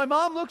 And so my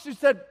mom looks and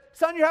said,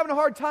 son, you're having a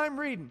hard time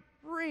reading.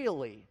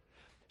 Really?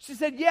 She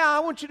said, yeah,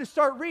 I want you to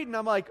start reading.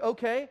 I'm like,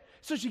 okay.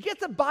 So she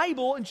gets a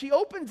Bible, and she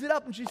opens it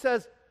up, and she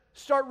says,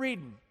 start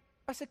reading.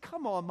 I said,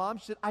 come on, Mom.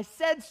 She said, I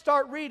said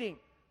start reading.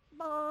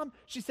 Mom,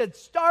 she said,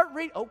 start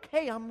reading.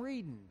 Okay, I'm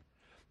reading.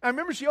 I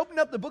remember she opened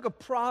up the book of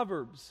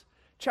Proverbs,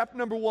 chapter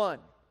number 1.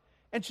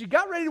 And she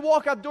got ready to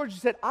walk out the door. She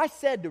said, I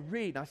said to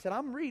read. And I said,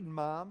 I'm reading,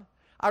 Mom.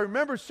 I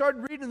remember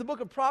starting reading the book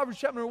of Proverbs,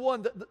 chapter number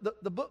 1,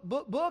 the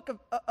book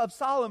of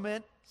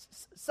Solomon,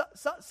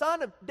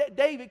 son of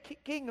David,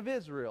 king of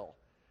Israel.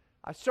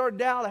 I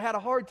started out. I had a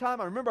hard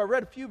time. I remember I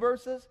read a few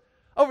verses.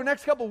 Over the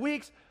next couple of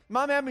weeks,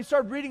 Mom had me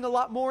start reading a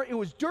lot more. It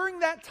was during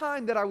that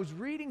time that I was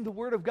reading the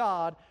Word of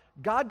God,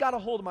 God got a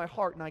hold of my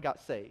heart and I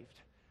got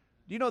saved.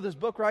 Do you know this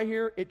book right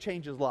here? It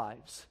changes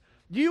lives.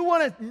 Do you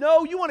want to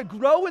know, you want to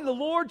grow in the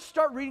Lord?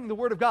 Start reading the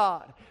Word of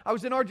God. I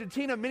was in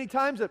Argentina many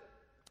times at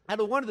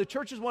one of the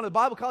churches. One of the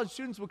Bible college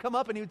students would come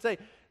up and he would say,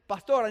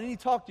 Pastor, I need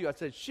to talk to you. I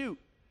said, shoot.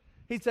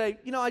 He'd say,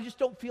 I just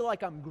don't feel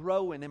like I'm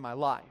growing in my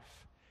life.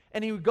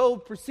 And he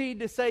would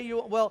proceed to say,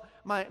 well,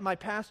 my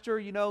pastor,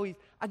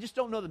 I just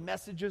don't know the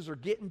messages are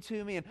getting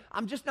to me, and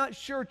I'm just not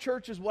sure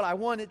church is what I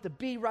want it to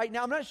be right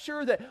now. I'm not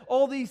sure that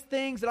all these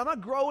things, that I'm not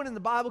growing in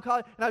the Bible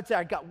college. And I would say,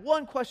 I got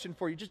one question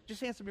for you.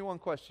 Just answer me one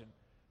question.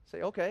 I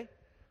say, okay.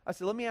 I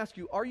said, let me ask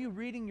you, are you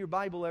reading your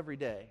Bible every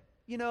day?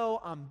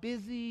 I'm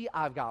busy,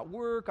 I've got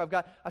work,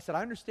 I said,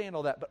 I understand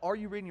all that, but are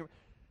you reading your,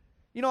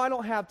 I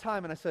don't have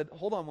time. And I said,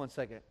 hold on one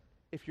second.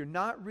 If you're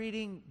not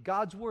reading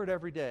God's Word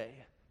every day,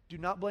 do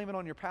not blame it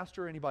on your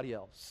pastor or anybody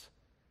else.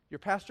 Your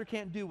pastor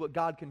can't do what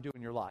God can do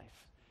in your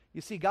life.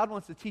 You see, God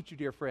wants to teach you,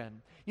 dear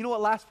friend. You know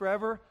what lasts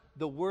forever?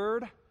 The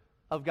Word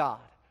of God.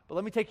 But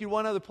let me take you to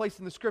one other place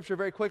in the Scripture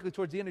very quickly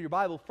towards the end of your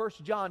Bible. 1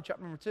 John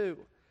chapter number 2.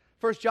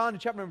 1 John in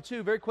chapter number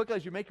 2, very quickly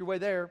as you make your way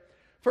there.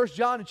 1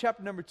 John in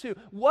chapter number 2.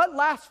 What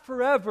lasts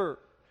forever?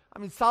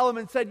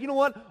 Solomon said, you know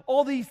what?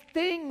 All these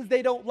things,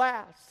 they don't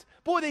last.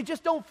 Boy, they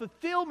just don't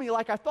fulfill me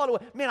like I thought it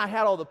would. Man, I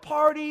had all the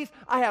parties.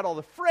 I had all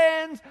the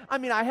friends.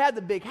 I had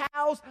the big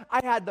house. I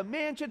had the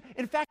mansion.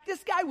 In fact,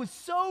 this guy was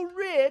so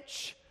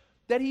rich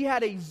that he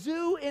had a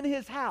zoo in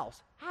his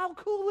house. How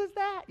cool is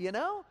that,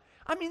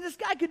 this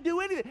guy could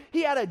do anything.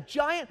 He had a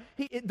giant,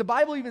 the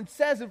Bible even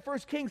says in 1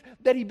 Kings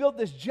that he built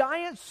this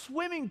giant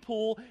swimming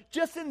pool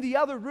just in the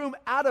other room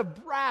out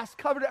of brass,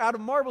 out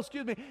of marble,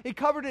 he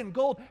covered it in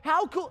gold.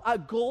 How cool, a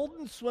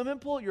golden swimming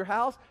pool at your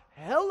house?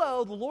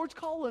 Hello, the Lord's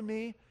calling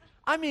me.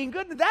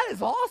 Goodness, that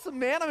is awesome,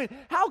 man.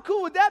 How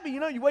cool would that be?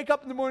 You wake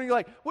up in the morning, you're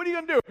like, what are you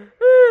going to do?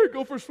 Hey,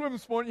 go for a swim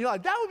this morning. You're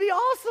like, that would be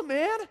awesome,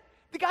 man.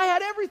 The guy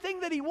had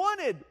everything that he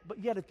wanted. But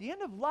yet at the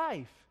end of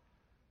life,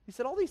 he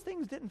said, all these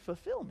things didn't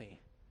fulfill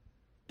me.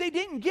 They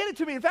didn't get it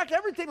to me. In fact,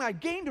 everything I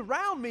gained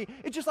around me,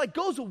 it just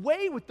goes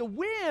away with the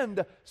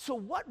wind. So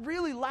what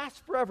really lasts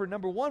forever?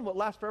 Number one, what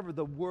lasts forever?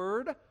 The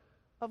Word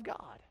of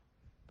God.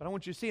 But I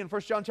want you to see in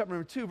 1 John chapter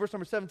number 2, verse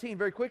number 17,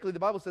 very quickly, the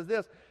Bible says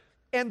this,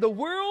 and the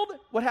world,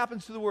 what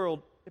happens to the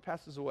world? It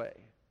passes away.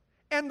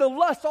 And the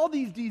lust, all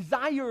these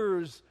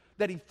desires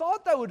that he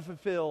thought that would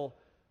fulfill,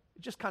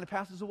 it just kind of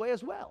passes away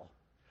as well.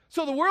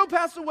 So the world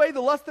passes away,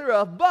 the lust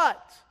thereof,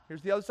 but,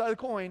 here's the other side of the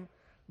coin,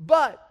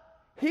 but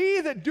he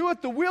that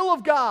doeth the will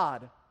of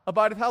God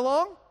abideth how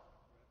long?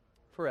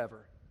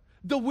 Forever.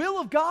 The will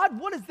of God,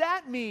 what does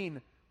that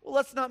mean? Well,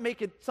 let's not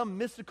make it some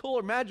mystical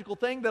or magical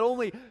thing that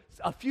only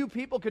a few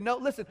people can know.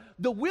 Listen,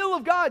 the will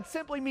of God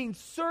simply means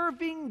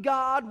serving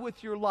God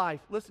with your life.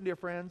 Listen, dear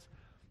friends,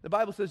 the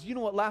Bible says, you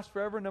know what lasts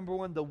forever? Number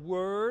one, the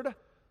Word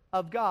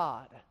of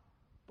God.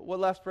 But what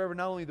lasts forever?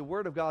 Not only the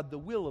Word of God, the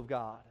will of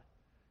God.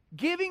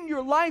 Giving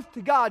your life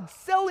to God,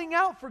 selling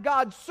out for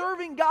God,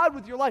 serving God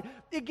with your life,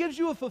 it gives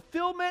you a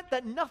fulfillment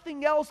that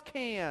nothing else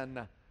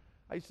can.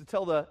 I used to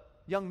tell the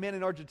young men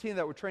in Argentina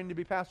that were training to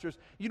be pastors,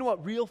 you know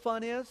what real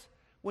fun is?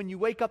 When you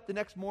wake up the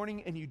next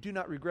morning and you do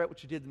not regret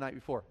what you did the night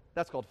before.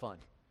 That's called fun.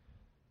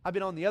 I've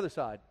been on the other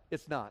side.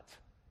 It's not.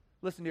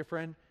 Listen, dear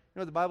friend, you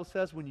know what the Bible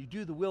says? When you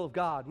do the will of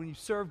God, when you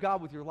serve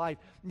God with your life,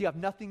 you have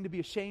nothing to be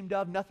ashamed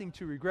of, nothing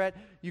to regret.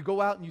 You go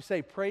out and you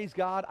say, praise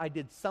God, I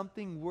did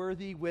something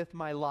worthy with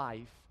my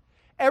life.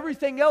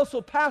 Everything else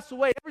will pass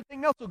away.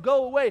 Everything else will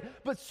go away.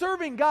 But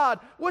serving God,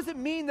 what does it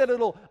mean that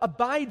it'll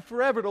abide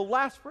forever? It'll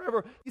last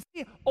forever. You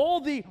see,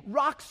 all the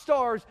rock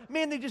stars,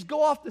 man, they just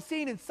go off the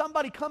scene and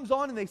somebody comes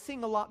on and they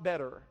sing a lot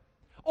better.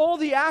 All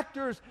the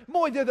actors,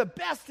 boy, they're the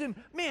best, and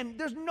man,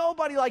 there's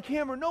nobody like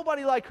him or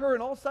nobody like her,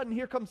 and all of a sudden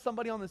here comes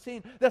somebody on the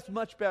scene that's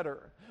much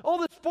better. All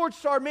the sports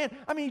star, man,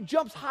 I mean, he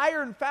jumps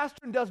higher and faster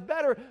and does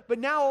better, but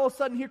now all of a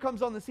sudden here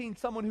comes on the scene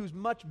someone who's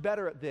much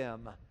better at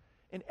them.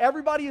 And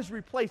everybody is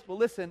replaced. But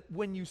listen,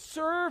 when you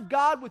serve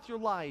God with your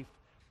life,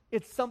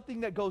 it's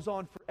something that goes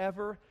on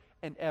forever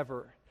and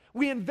ever.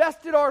 We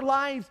invested our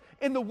lives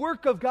in the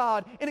work of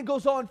God, and it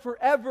goes on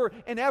forever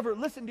and ever.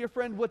 Listen, dear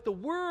friend, the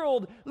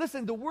world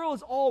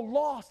is all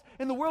lost,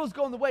 and the world is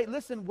going the way.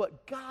 Listen,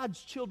 what God's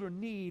children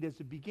need is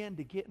to begin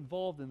to get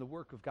involved in the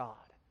work of God.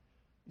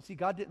 You see,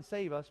 God didn't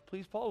save us.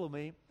 Please follow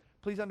me.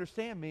 Please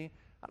understand me.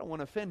 I don't want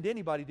to offend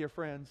anybody, dear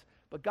friends,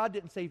 but God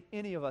didn't save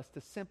any of us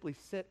to simply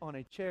sit on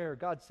a chair.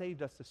 God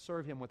saved us to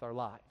serve Him with our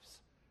lives.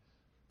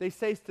 They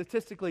say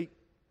statistically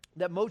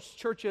that most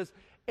churches,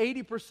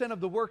 80% of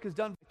the work is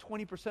done by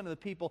 20% of the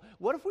people.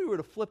 What if we were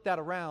to flip that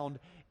around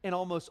and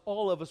almost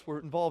all of us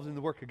were involved in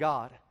the work of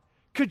God?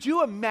 Could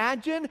you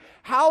imagine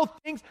how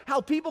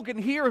people can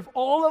hear if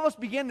all of us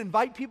began to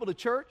invite people to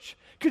church?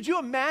 Could you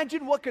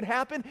imagine what could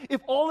happen if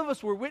all of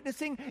us were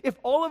witnessing, if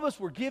all of us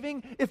were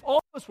giving, if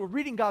all of us were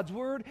reading God's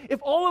Word,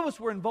 if all of us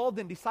were involved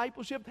in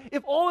discipleship,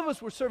 if all of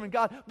us were serving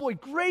God? Boy,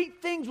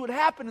 great things would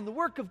happen in the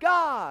work of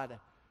God.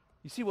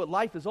 You see, what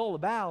life is all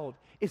about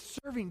is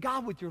serving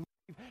God with your life.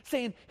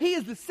 Saying, He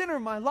is the center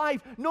of my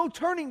life. No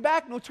turning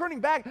back, no turning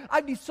back.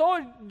 I've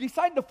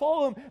decided to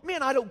follow Him.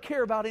 Man, I don't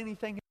care about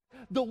anything.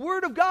 The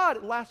Word of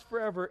God lasts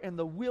forever, and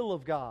the will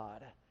of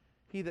God.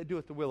 He that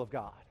doeth the will of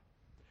God.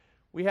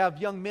 We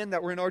have young men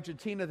that were in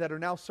Argentina that are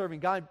now serving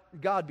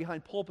God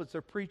behind pulpits.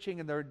 They're preaching,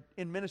 and they're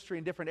in ministry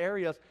in different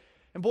areas.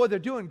 And boy, they're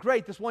doing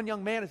great. This one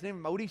young man, his name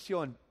is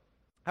Mauricio, and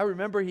I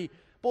remember he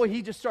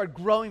just started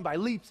growing by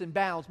leaps and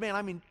bounds. Man,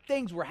 I mean,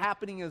 things were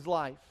happening in his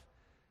life.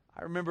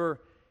 I remember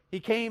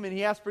he came and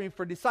he asked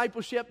for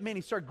discipleship. Man,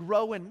 he started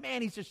growing.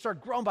 Man, he just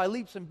started growing by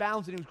leaps and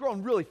bounds, and he was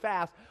growing really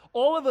fast.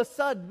 All of a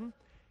sudden,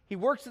 he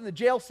works in the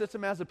jail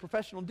system as a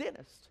professional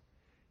dentist.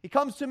 He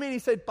comes to me and he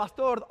said,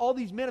 Pastor, all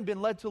these men have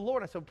been led to the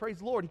Lord. I said, praise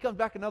the Lord. He comes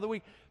back another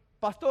week.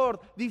 Pastor,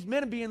 these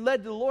men are being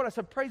led to the Lord. I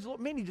said, praise the Lord.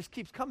 Man, he just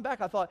keeps coming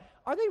back. I thought,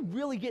 are they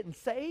really getting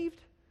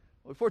saved?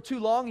 Before too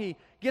long, he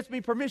gets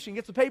me permission,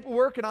 gets the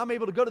paperwork, and I'm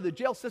able to go to the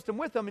jail system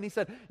with him. And he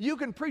said, you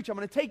can preach. I'm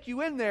going to take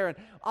you in there, and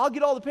I'll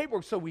get all the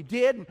paperwork. So we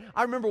did, and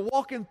I remember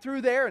walking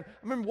through there, and I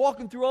remember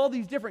walking through all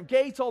these different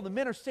gates. All the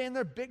men are standing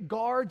there, big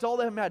guards. All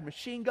of them had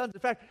machine guns. In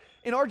fact,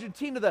 in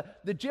Argentina,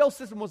 the jail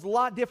system was a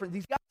lot different.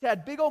 These guys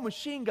had big old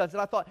machine guns,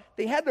 and I thought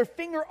they had their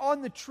finger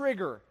on the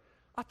trigger.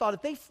 I thought,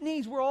 if they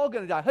sneeze, we're all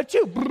going to die.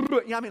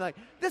 Achoo! You know, I mean, like,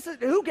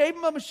 who gave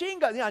them a machine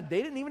gun? You know,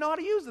 they didn't even know how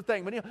to use the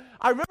thing. But,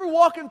 I remember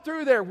walking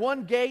through there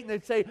one gate, and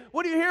they'd say,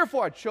 what are you here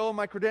for? I'd show them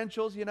my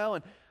credentials,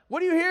 and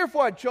what are you here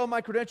for? I'd show them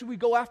my credentials. We'd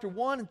go after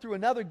one and through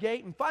another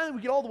gate, and finally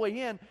we get all the way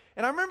in.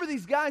 And I remember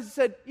these guys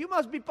said, you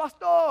must be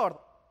Pastor.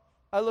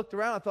 I looked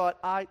around, I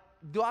thought,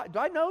 do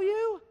I know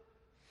you?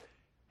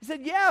 He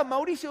said, yeah,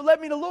 Mauricio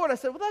led me to the Lord. I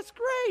said, well, that's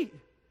great.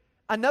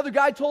 Another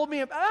guy told me,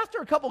 after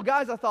a couple of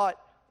guys, I thought,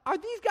 are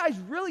these guys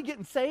really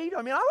getting saved?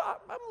 I mean, I'm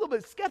a little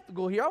bit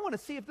skeptical here. I want to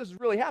see if this is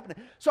really happening.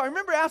 So I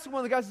remember asking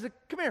one of the guys, I said,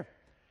 come here.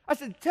 I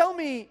said, tell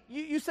me,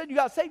 you said you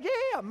got saved?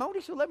 Yeah,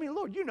 Mauricio led me to the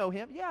Lord. You know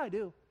him. Yeah, I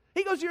do.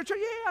 He goes to your church?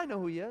 Yeah, I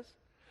know who he is.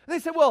 And they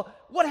said, well,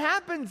 what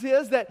happens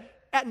is that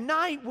at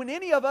night, when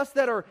any of us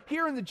that are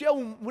here in the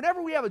jail,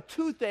 whenever we have a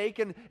toothache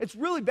and it's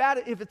really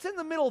bad, if it's in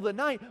the middle of the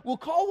night, we'll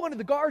call one of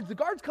the guards. The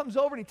guard comes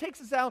over and he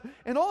takes us out,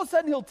 and all of a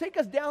sudden he'll take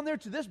us down there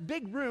to this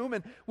big room,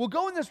 and we'll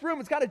go in this room.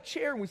 It's got a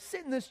chair, and we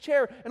sit in this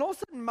chair, and all of a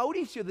sudden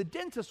Mauricio, the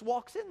dentist,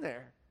 walks in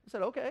there. I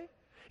said, okay.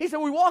 He said,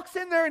 we walks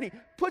in there, and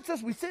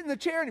we sit in the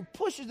chair, and he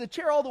pushes the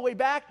chair all the way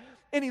back,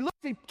 and he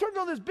turns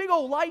on this big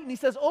old light, and he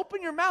says,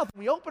 open your mouth. And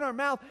we open our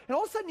mouth, and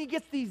all of a sudden he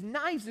gets these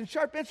knives and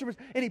sharp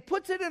instruments, and he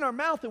puts it in our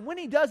mouth, and when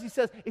he does, he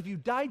says, if you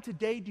died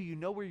today, do you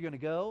know where you're going to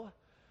go?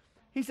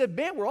 He said,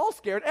 man, we're all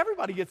scared.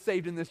 Everybody gets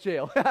saved in this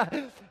jail.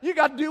 You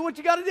got to do what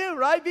you got to do,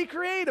 right? Be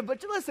creative.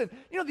 But listen,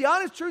 the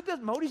honest truth is,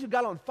 Mauricio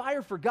got on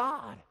fire for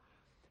God.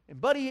 And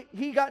buddy,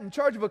 he got in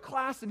charge of a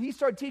class, and he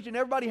started teaching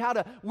everybody how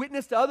to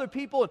witness to other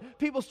people, and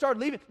people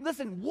started leaving.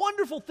 Listen,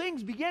 wonderful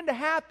things began to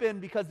happen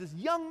because this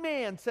young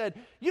man said,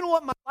 you know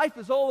what my life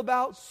is all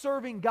about?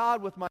 Serving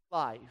God with my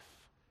life.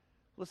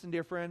 Listen,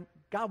 dear friend,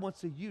 God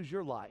wants to use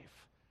your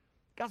life.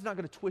 God's not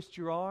going to twist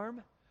your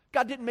arm.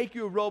 God didn't make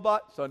you a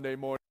robot. Sunday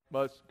morning,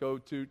 must go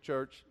to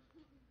church.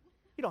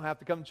 You don't have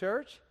to come to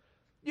church.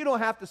 You don't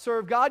have to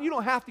serve God. You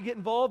don't have to get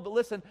involved. But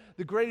listen,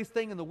 the greatest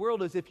thing in the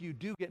world is if you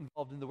do get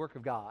involved in the work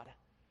of God.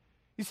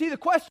 You see, the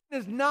question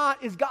is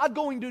not, is God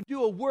going to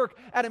do a work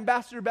at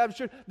Ambassador Baptist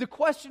Church? The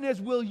question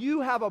is, will you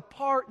have a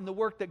part in the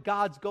work that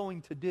God's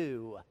going to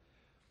do?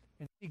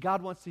 And see,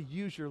 God wants to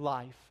use your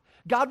life.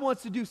 God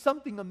wants to do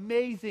something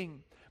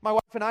amazing. My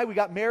wife and I, we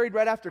got married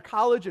right after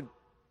college, and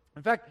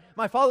in fact,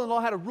 my father-in-law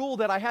had a rule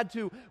that I had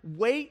to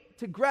wait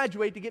to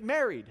graduate to get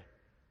married.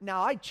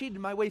 Now, I cheated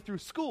my way through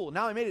school.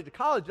 Now I made it to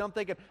college, and I'm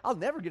thinking, I'll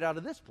never get out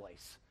of this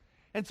place.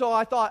 And so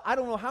I thought, I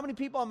don't know how many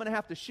people I'm going to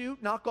have to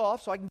shoot, knock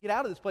off, so I can get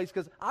out of this place,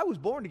 because I was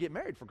born to get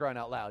married, for crying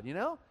out loud,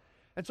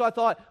 And so I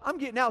thought, I'm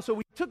getting out. So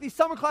we took these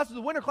summer classes,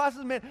 the winter classes,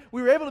 and man,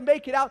 we were able to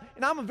make it out.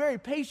 And I'm a very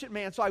patient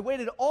man, so I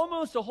waited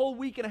almost a whole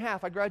week and a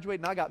half. I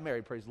graduated and I got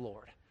married, praise the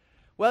Lord.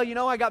 Well,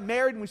 I got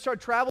married and we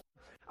started traveling.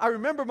 I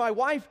remember my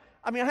wife,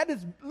 I had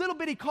this little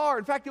bitty car.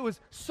 In fact, it was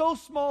so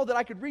small that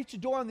I could reach the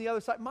door on the other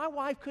side. My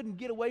wife couldn't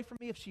get away from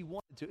me if she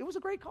wanted to. It was a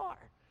great car.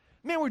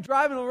 Man, we're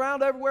driving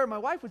around everywhere. My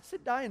wife would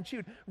sit down and she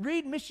would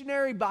read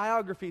missionary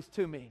biographies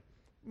to me.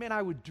 Man,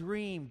 I would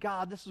dream,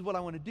 God, this is what I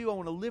want to do. I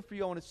want to live for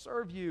you. I want to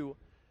serve you.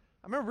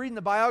 I remember reading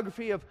the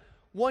biography of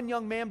one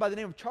young man by the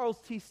name of Charles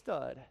T.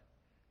 Studd.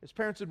 His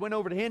parents had went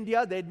over to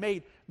India. They'd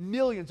made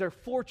millions, their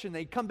fortune.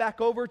 They'd come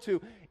back over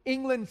to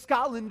England,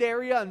 Scotland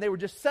area, and they were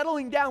just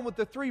settling down with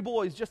the 3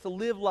 boys just to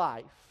live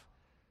life.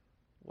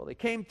 Well, they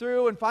came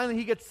through, and finally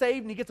he gets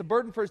saved, and he gets a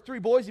burden for his 3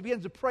 boys. He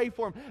begins to pray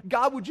for them.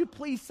 God, would you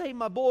please save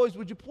my boys?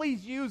 Would you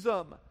please use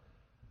them?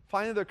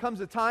 Finally, there comes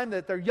a time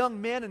that they're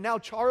young men, and now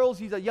Charles,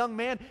 he's a young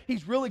man.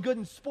 He's really good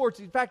in sports.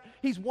 In fact,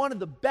 he's one of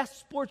the best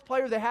sports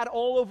players they had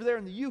all over there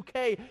in the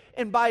UK.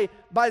 And by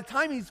the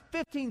time he's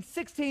 15,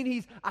 16,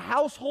 he's a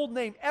household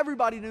name.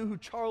 Everybody knew who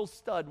Charles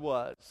Studd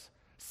was.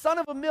 Son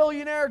of a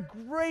millionaire,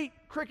 great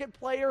cricket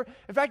player.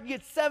 In fact, he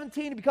gets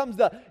 17, he becomes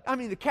the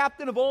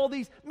captain of all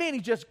these. Man,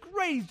 he's just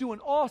great. He's doing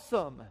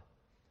awesome.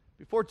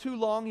 Before too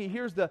long, he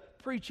hears the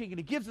preaching, and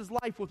he gives his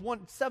life with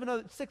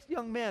 6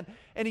 young men.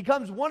 And he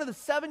becomes one of the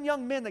 7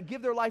 young men that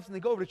give their lives, and they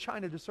go over to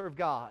China to serve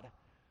God.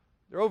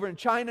 They're over in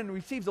China and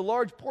receives a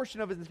large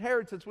portion of his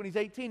inheritance when he's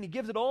 18. He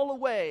gives it all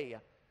away.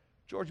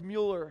 George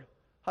Mueller,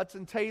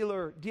 Hudson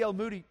Taylor, D.L.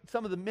 Moody,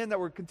 some of the men that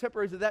were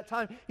contemporaries at that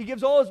time, he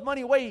gives all his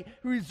money away.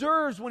 He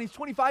reserves when he's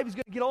 25, he's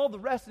going to get all the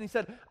rest. And he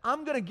said,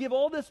 I'm going to give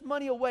all this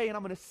money away, and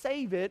I'm going to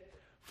save it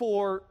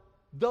for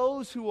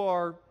those who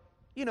are,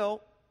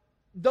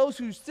 those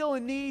who are still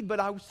in need, but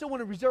I still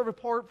want to reserve a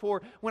part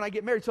for when I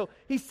get married. So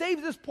he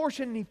saves this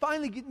portion, and he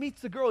finally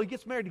meets the girl. He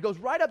gets married. He goes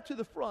right up to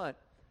the front.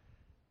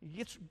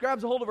 He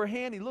grabs a hold of her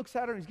hand. He looks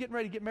at her, and he's getting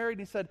ready to get married.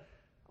 And he said,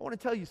 I want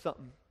to tell you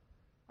something.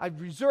 I've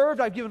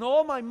given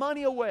all my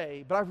money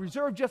away, but I've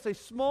reserved just a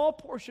small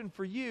portion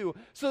for you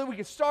so that we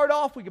could start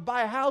off, we could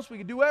buy a house, we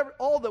could do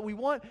all that we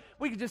want.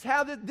 We could just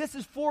have it. This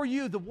is for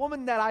you, the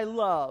woman that I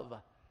love.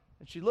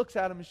 And she looks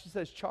at him, and she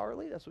says,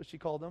 Charlie, that's what she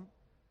called him.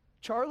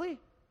 Charlie?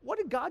 What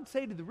did God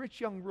say to the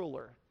rich young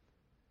ruler?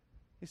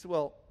 He said,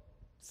 well,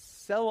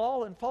 sell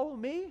all and follow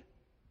me?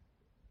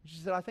 She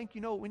said, I think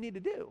you know what we need to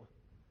do.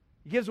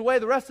 He gives away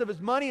the rest of his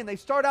money, and they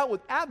start out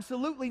with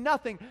absolutely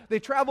nothing. They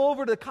travel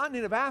over to the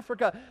continent of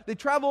Africa. They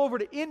travel over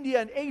to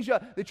India and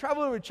Asia. They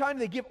travel over to China.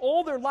 They give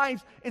all their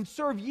lives and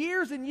serve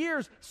years and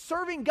years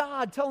serving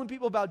God, telling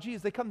people about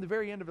Jesus. They come to the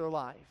very end of their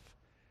life.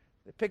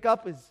 They pick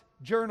up his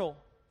journal.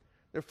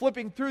 They're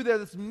flipping through there,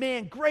 this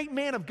man, great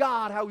man of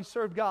God, how he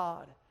served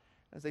God.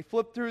 As they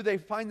flip through, they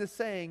find this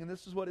saying, and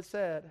this is what it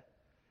said.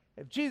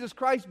 If Jesus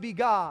Christ be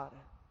God,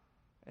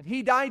 and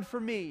he died for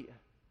me,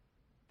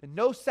 then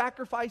no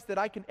sacrifice that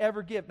I can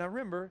ever give. Now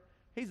remember,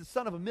 he's the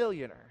son of a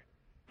millionaire.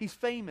 He's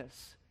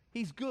famous.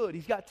 He's good.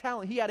 He's got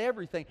talent. He had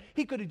everything.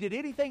 He could have did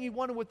anything he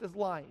wanted with his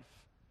life.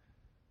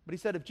 But he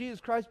said, if Jesus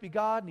Christ be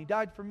God, and he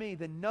died for me,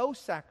 then no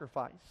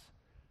sacrifice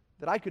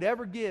that I could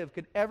ever give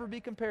could ever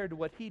be compared to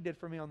what he did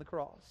for me on the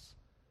cross.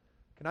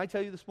 Can I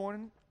tell you this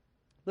morning?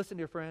 Listen,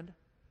 dear friend.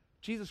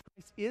 Jesus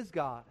Christ is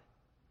God.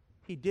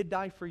 He did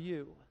die for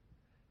you.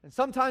 And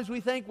sometimes we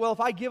think, well, if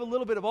I give a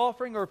little bit of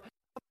offering or if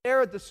I'm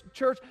there at the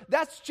church,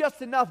 that's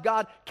just enough,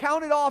 God.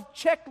 Count it off,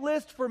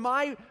 checklist for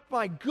my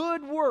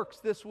good works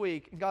this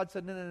week. And God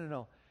said,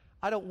 no.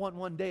 I don't want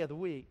one day of the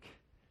week.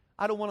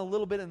 I don't want a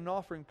little bit in an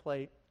offering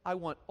plate. I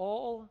want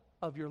all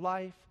of your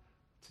life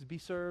to be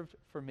served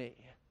for me.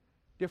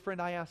 Dear friend,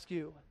 I ask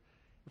you,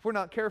 if we're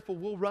not careful,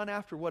 we'll run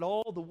after what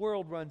all the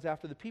world runs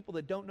after, the people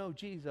that don't know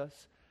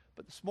Jesus.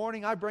 But this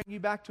morning, I bring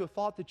you back to a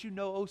thought that you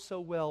know oh so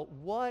well.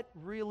 What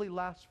really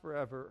lasts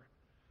forever?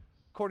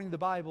 According to the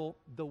Bible,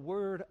 the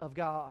Word of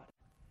God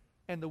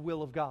and the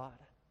will of God.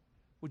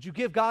 Would you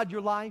give God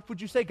your life?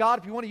 Would you say, God,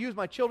 if you want to use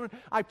my children,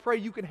 I pray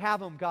you can have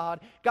them, God.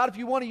 God, if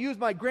you want to use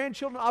my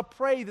grandchildren, I'll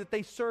pray that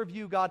they serve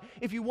you, God.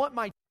 If you want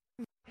my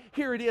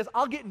here it is.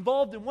 I'll get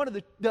involved in one of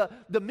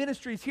the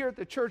ministries here at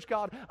the church,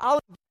 God. I'll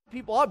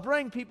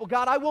bring people,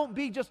 God. I won't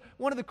be just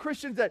one of the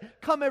Christians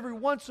that come every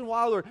once in a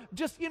while or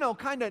just,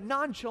 kind of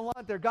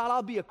nonchalant there. God,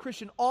 I'll be a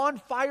Christian on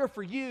fire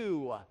for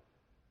you.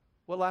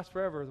 What lasts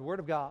forever? The Word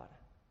of God,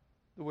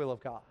 the will of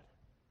God.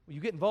 Will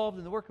you get involved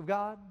in the work of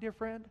God, dear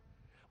friend?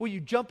 Will you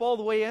jump all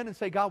the way in and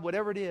say, God,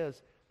 whatever it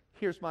is,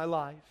 here's my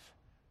life?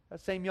 That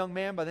same young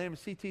man by the name of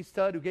C.T.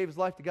 Studd who gave his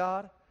life to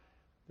God, at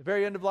the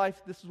very end of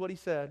life, this is what he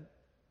said.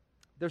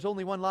 There's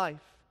only one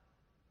life.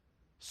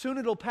 Soon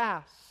it'll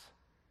pass.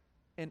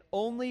 And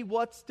only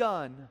what's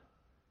done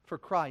for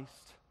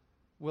Christ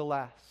will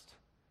last.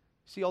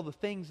 See, all the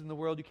things in the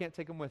world, you can't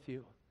take them with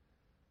you.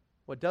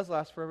 What does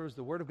last forever is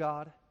the Word of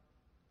God,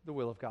 the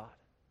will of God.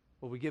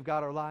 Will we give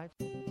God our lives?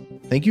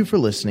 Thank you for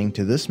listening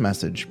to this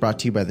message brought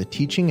to you by the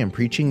teaching and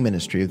preaching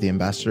ministry of the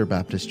Ambassador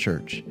Baptist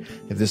Church.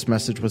 If this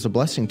message was a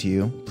blessing to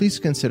you, please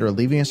consider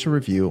leaving us a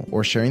review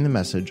or sharing the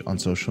message on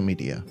social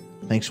media.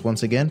 Thanks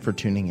once again for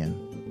tuning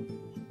in.